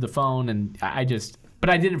 I knew the phone, and I just. But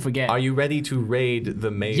I didn't forget. Are you ready to raid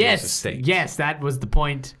the mayor's estate? Yes, that was the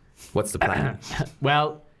point. What's the plan?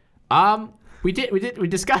 Well, we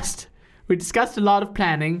discussed a lot of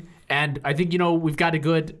planning, and I think we've got a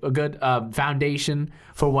good foundation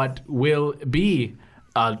for what will be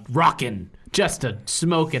rockin', just a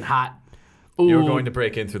smoking hot. Ooh, You're going to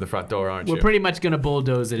break in through the front door, aren't you? We're pretty much gonna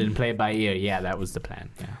bulldoze it and play it by ear. Yeah, that was the plan.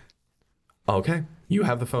 Yeah. Okay, you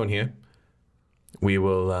have the phone here. We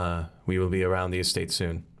will be around the estate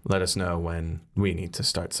soon. Let us know when we need to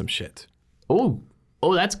start some shit. Oh,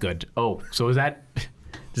 that's good. Oh, so is that?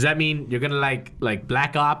 Does that mean you're gonna like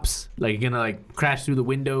Black Ops? Like you're gonna like crash through the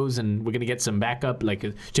windows and we're gonna get some backup? Like,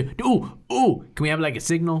 can we have like a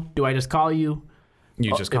signal? Do I just call you?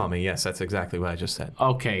 You just call me. Yes, that's exactly what I just said.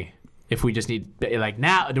 Okay. If we just need like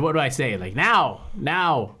now, what do I say? Like now.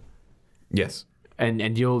 Yes.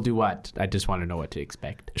 And you'll do what? I just want to know what to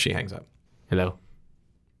expect. She hangs up. Hello.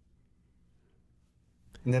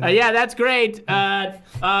 Yeah, that's great.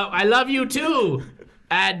 I love you too.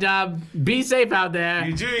 And be safe out there.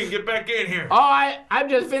 Eugene, get back in here. Oh, I'm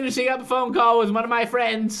just finishing up a phone call with one of my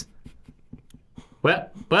friends. Well,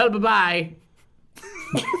 bye-bye.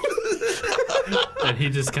 And he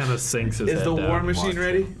just kind of sinks his head Is the down war and machine walks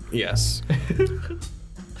ready? Yes.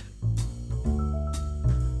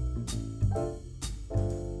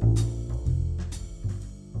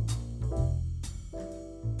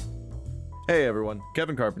 Hey everyone,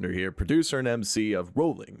 Kevin Carpenter here, producer and MC of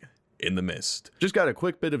Rolling in the Mist. Just got a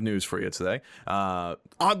quick bit of news for you today.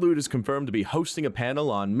 Oddloot is confirmed to be hosting a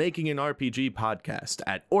panel on making an RPG podcast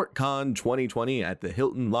at OrtCon 2020 at the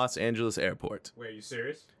Hilton Los Angeles Airport. Wait, are you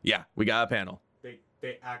serious? Yeah, we got a panel.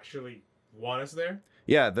 They actually want us there?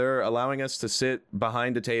 Yeah, they're allowing us to sit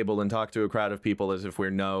behind a table and talk to a crowd of people as if we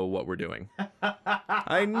know what we're doing.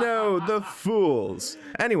 I know, the fools.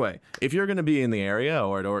 Anyway, if you're going to be in the area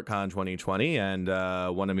or at OrtCon 2020 and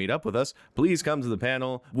want to meet up with us, please come to the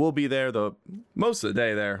panel. We'll be there most of the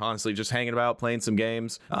day there, honestly, just hanging about, playing some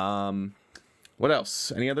games. What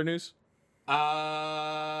else? Any other news? Thank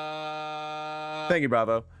you,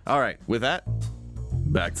 Bravo. All right, with that,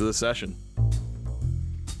 back to the session.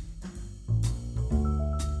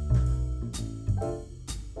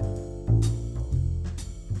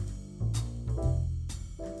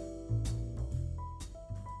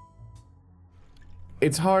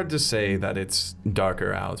 It's hard to say that it's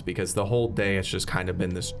darker out because the whole day it's just kind of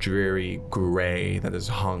been this dreary gray that has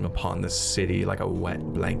hung upon the city like a wet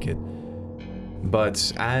blanket.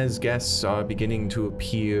 But as guests are beginning to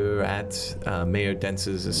appear at Mayor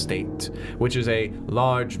Dentz's estate, which is a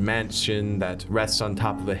large mansion that rests on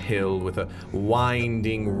top of a hill with a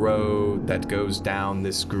winding road that goes down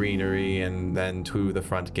this greenery and then to the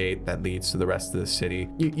front gate that leads to the rest of the city.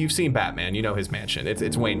 You've seen Batman, you know his mansion.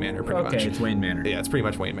 It's Wayne Manor pretty much. Okay, it's Wayne Manor. Yeah, it's pretty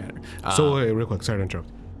much Wayne Manor. So wait, real quick, sorry to interrupt.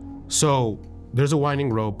 So there's a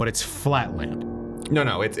winding road, but it's flat land.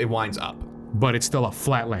 No, it winds up. But it's still a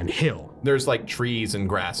flatland hill. There's like trees and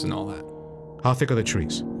grass and all that. How thick are the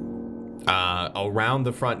trees? Around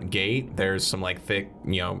the front gate, there's some like thick,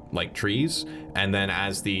 like trees. And then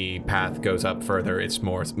as the path goes up further, it's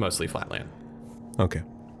mostly flatland. Okay.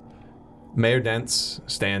 Mayor Dentz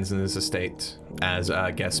stands in his estate as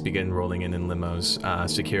guests begin rolling in limos.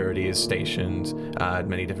 Security is stationed at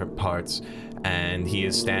many different parts. And he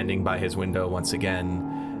is standing by his window once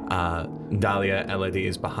again. Dahlia Elodie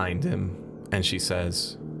is behind him. And she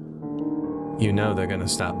says, "You know they're gonna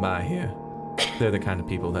stop by here. They're the kind of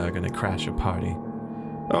people that are gonna crash a party."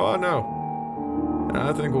 "Oh, I know.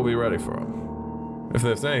 I think we'll be ready for them. If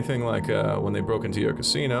there's anything like when they broke into your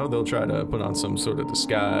casino, they'll try to put on some sort of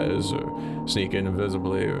disguise or sneak in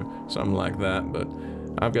invisibly or something like that. But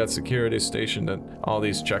I've got security stationed at all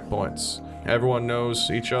these checkpoints. Everyone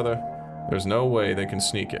knows each other. There's no way they can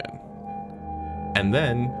sneak in." And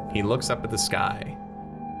then he looks up at the sky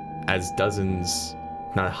as dozens,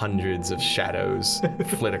 not hundreds of shadows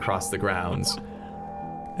flit across the grounds.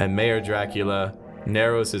 And Mayor Dracula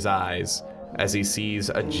narrows his eyes as he sees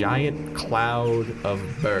a giant cloud of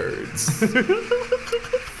birds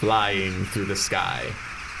flying through the sky.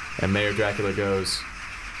 And Mayor Dracula goes,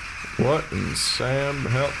 "What in Sam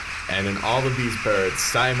help?" And then all of these birds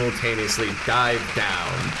simultaneously dive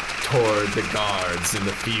down toward the guards in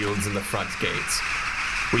the fields and the front gates.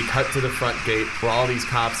 We cut to the front gate where all these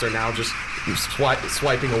cops are now just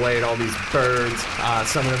swiping away at all these birds.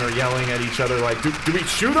 Some of them are yelling at each other like, do we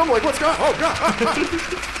shoot them? Like, what's going on? Oh, God.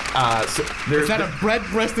 Is that a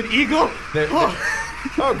bread-breasted eagle?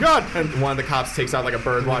 Oh, God. And one of the cops takes out like a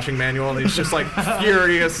bird watching manual and he's just like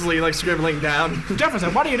furiously like scribbling down.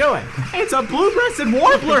 Jefferson, what are you doing? It's a blue-breasted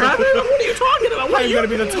warbler. What are you talking about? What I'm going to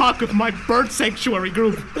be the talk of my bird sanctuary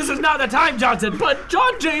group. This is not the time, Johnson, but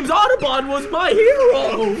John James Audubon was my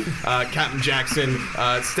hero. Captain Jackson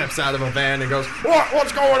steps out of a van and goes,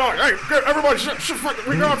 What's going on? Hey, everybody,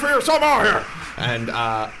 we're going for here, somehow here. And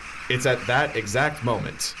it's at that exact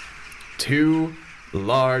moment, 2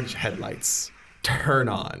 large headlights turn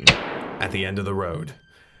on at the end of the road.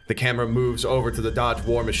 The camera moves over to the Dodge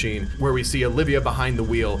War Machine, where we see Olivia behind the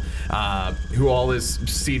wheel, who all is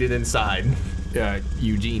seated inside.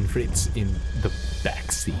 Eugene Fritz in the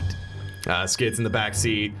back seat. Skid's in the back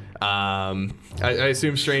seat. I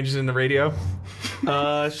assume Strange is in the radio.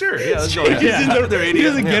 Sure. Yeah, let's go. He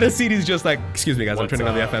doesn't get a seat. He's just like, excuse me, guys, I'm turning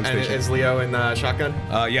on the FM And station. is Leo in the shotgun?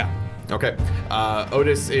 Yeah. Okay.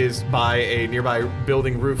 Otis is by a nearby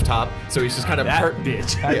building rooftop, so he's just kind of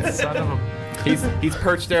That son of a... He's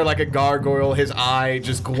perched there like a gargoyle, his eye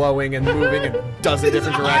just glowing and moving in dozen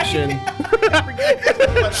different direction.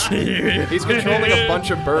 He's controlling a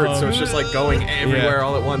bunch of birds, so it's just like going everywhere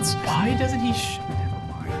all at once. Why doesn't he?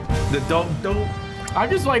 Don't. I'm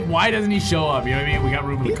just like, why doesn't he show up? You know what I mean? We got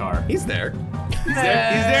room in the car. He's there. He's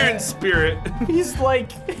there in spirit. He's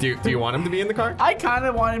like, Do you want him to be in the car? I kind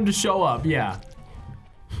of want him to show up, yeah.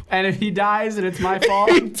 And if he dies and it's my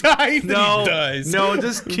fault, No,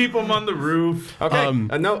 just keep him on the roof. Okay.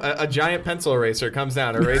 A giant pencil eraser comes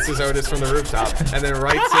down, erases Otis from the rooftop, and then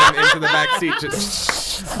writes him into the back seat.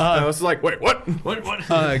 I was like, wait, what?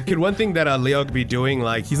 Could one thing that Leo could be doing,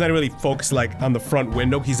 like, he's not really focused like on the front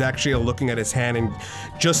window. He's actually looking at his hand and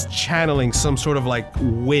just channeling some sort of like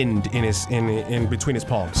wind in his in between his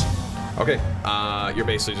palms. Okay. You're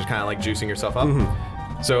basically just kind of like juicing yourself up.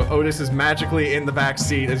 So Otis is magically in the back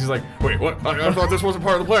seat as he's like, wait, what? I thought this wasn't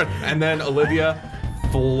part of the plan. And then Olivia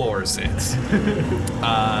floors it.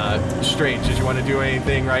 Strange, did you want to do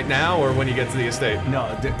anything right now or when you get to the estate? No,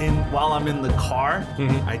 while I'm in the car,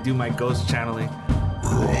 I do my ghost channeling.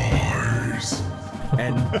 Rise.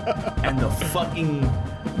 And the fucking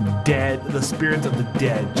dead, the spirits of the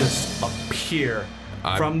dead just appear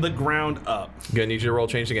from the ground up. Gonna need you to roll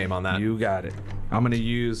change the game on that. You got it. I'm gonna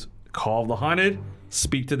use Call of the Haunted,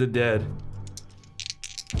 Speak to the Dead.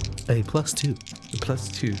 A +2.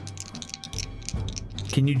 +2.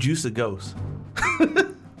 Can you juice a ghost?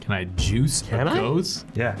 can I juice a ghost?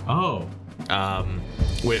 Yeah. Oh,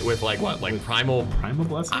 With like what? Like primal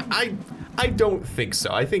blessing? I don't think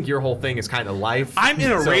so. I think your whole thing is kind of life. I'm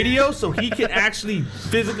in a radio, so he can actually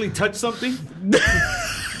physically touch something.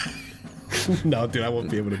 No, dude, I won't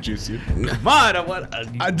be able to juice you. Come on,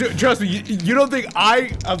 Trust me, you don't think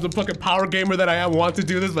I, as the fucking power gamer that I am, want to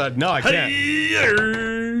do this, but no, I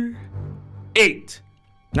can't. 8,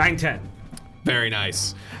 9, 10. Very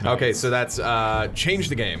nice. Okay, so that's change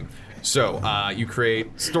the game. So you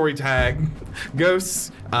create story tag,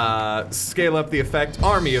 ghosts, scale up the effect,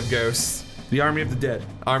 army of ghosts. The Army of the Dead.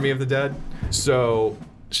 Army of the Dead. So,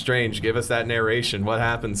 Strange, give us that narration. What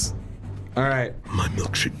happens? All right. My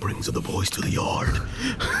milkshake brings the boys to the yard.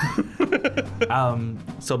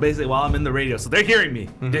 So basically, while I'm in the radio, so they're hearing me.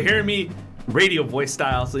 They're hearing me radio voice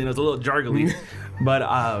style, so it's a little jargly. But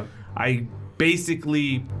I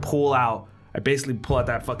basically pull out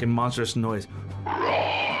that fucking monstrous noise.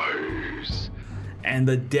 Rise. And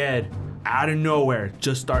the dead, out of nowhere,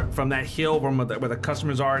 just start from that hill where the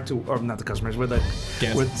customers are to, or not the customers, where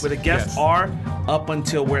the guests are, up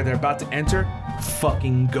until where they're about to enter.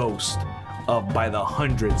 Fucking ghost of by the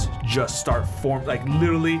hundreds just start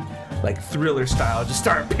literally like Thriller style, just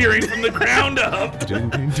start appearing from the ground up.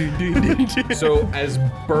 So as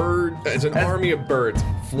an army of birds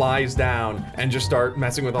flies down and just start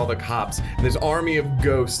messing with all the cops, this army of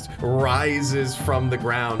ghosts rises from the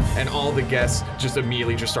ground and all the guests just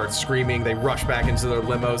immediately just start screaming. They rush back into their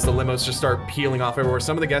limos. The limos just start peeling off everywhere.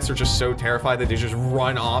 Some of the guests are just so terrified that they just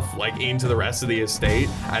run off like into the rest of the estate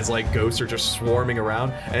as like ghosts are just swarming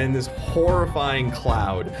around. And in this horrifying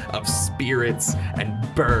cloud of spirits and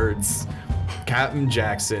birds, Captain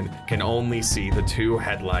Jackson can only see the 2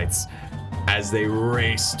 headlights as they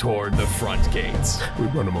race toward the front gates. We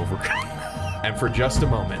run them over. And for just a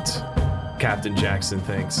moment, Captain Jackson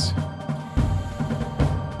thinks,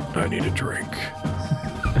 I need a drink.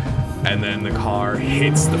 and then the car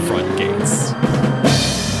hits the front gates.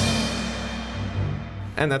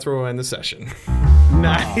 And that's where we'll end the session.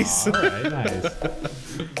 Nice. All right, nice.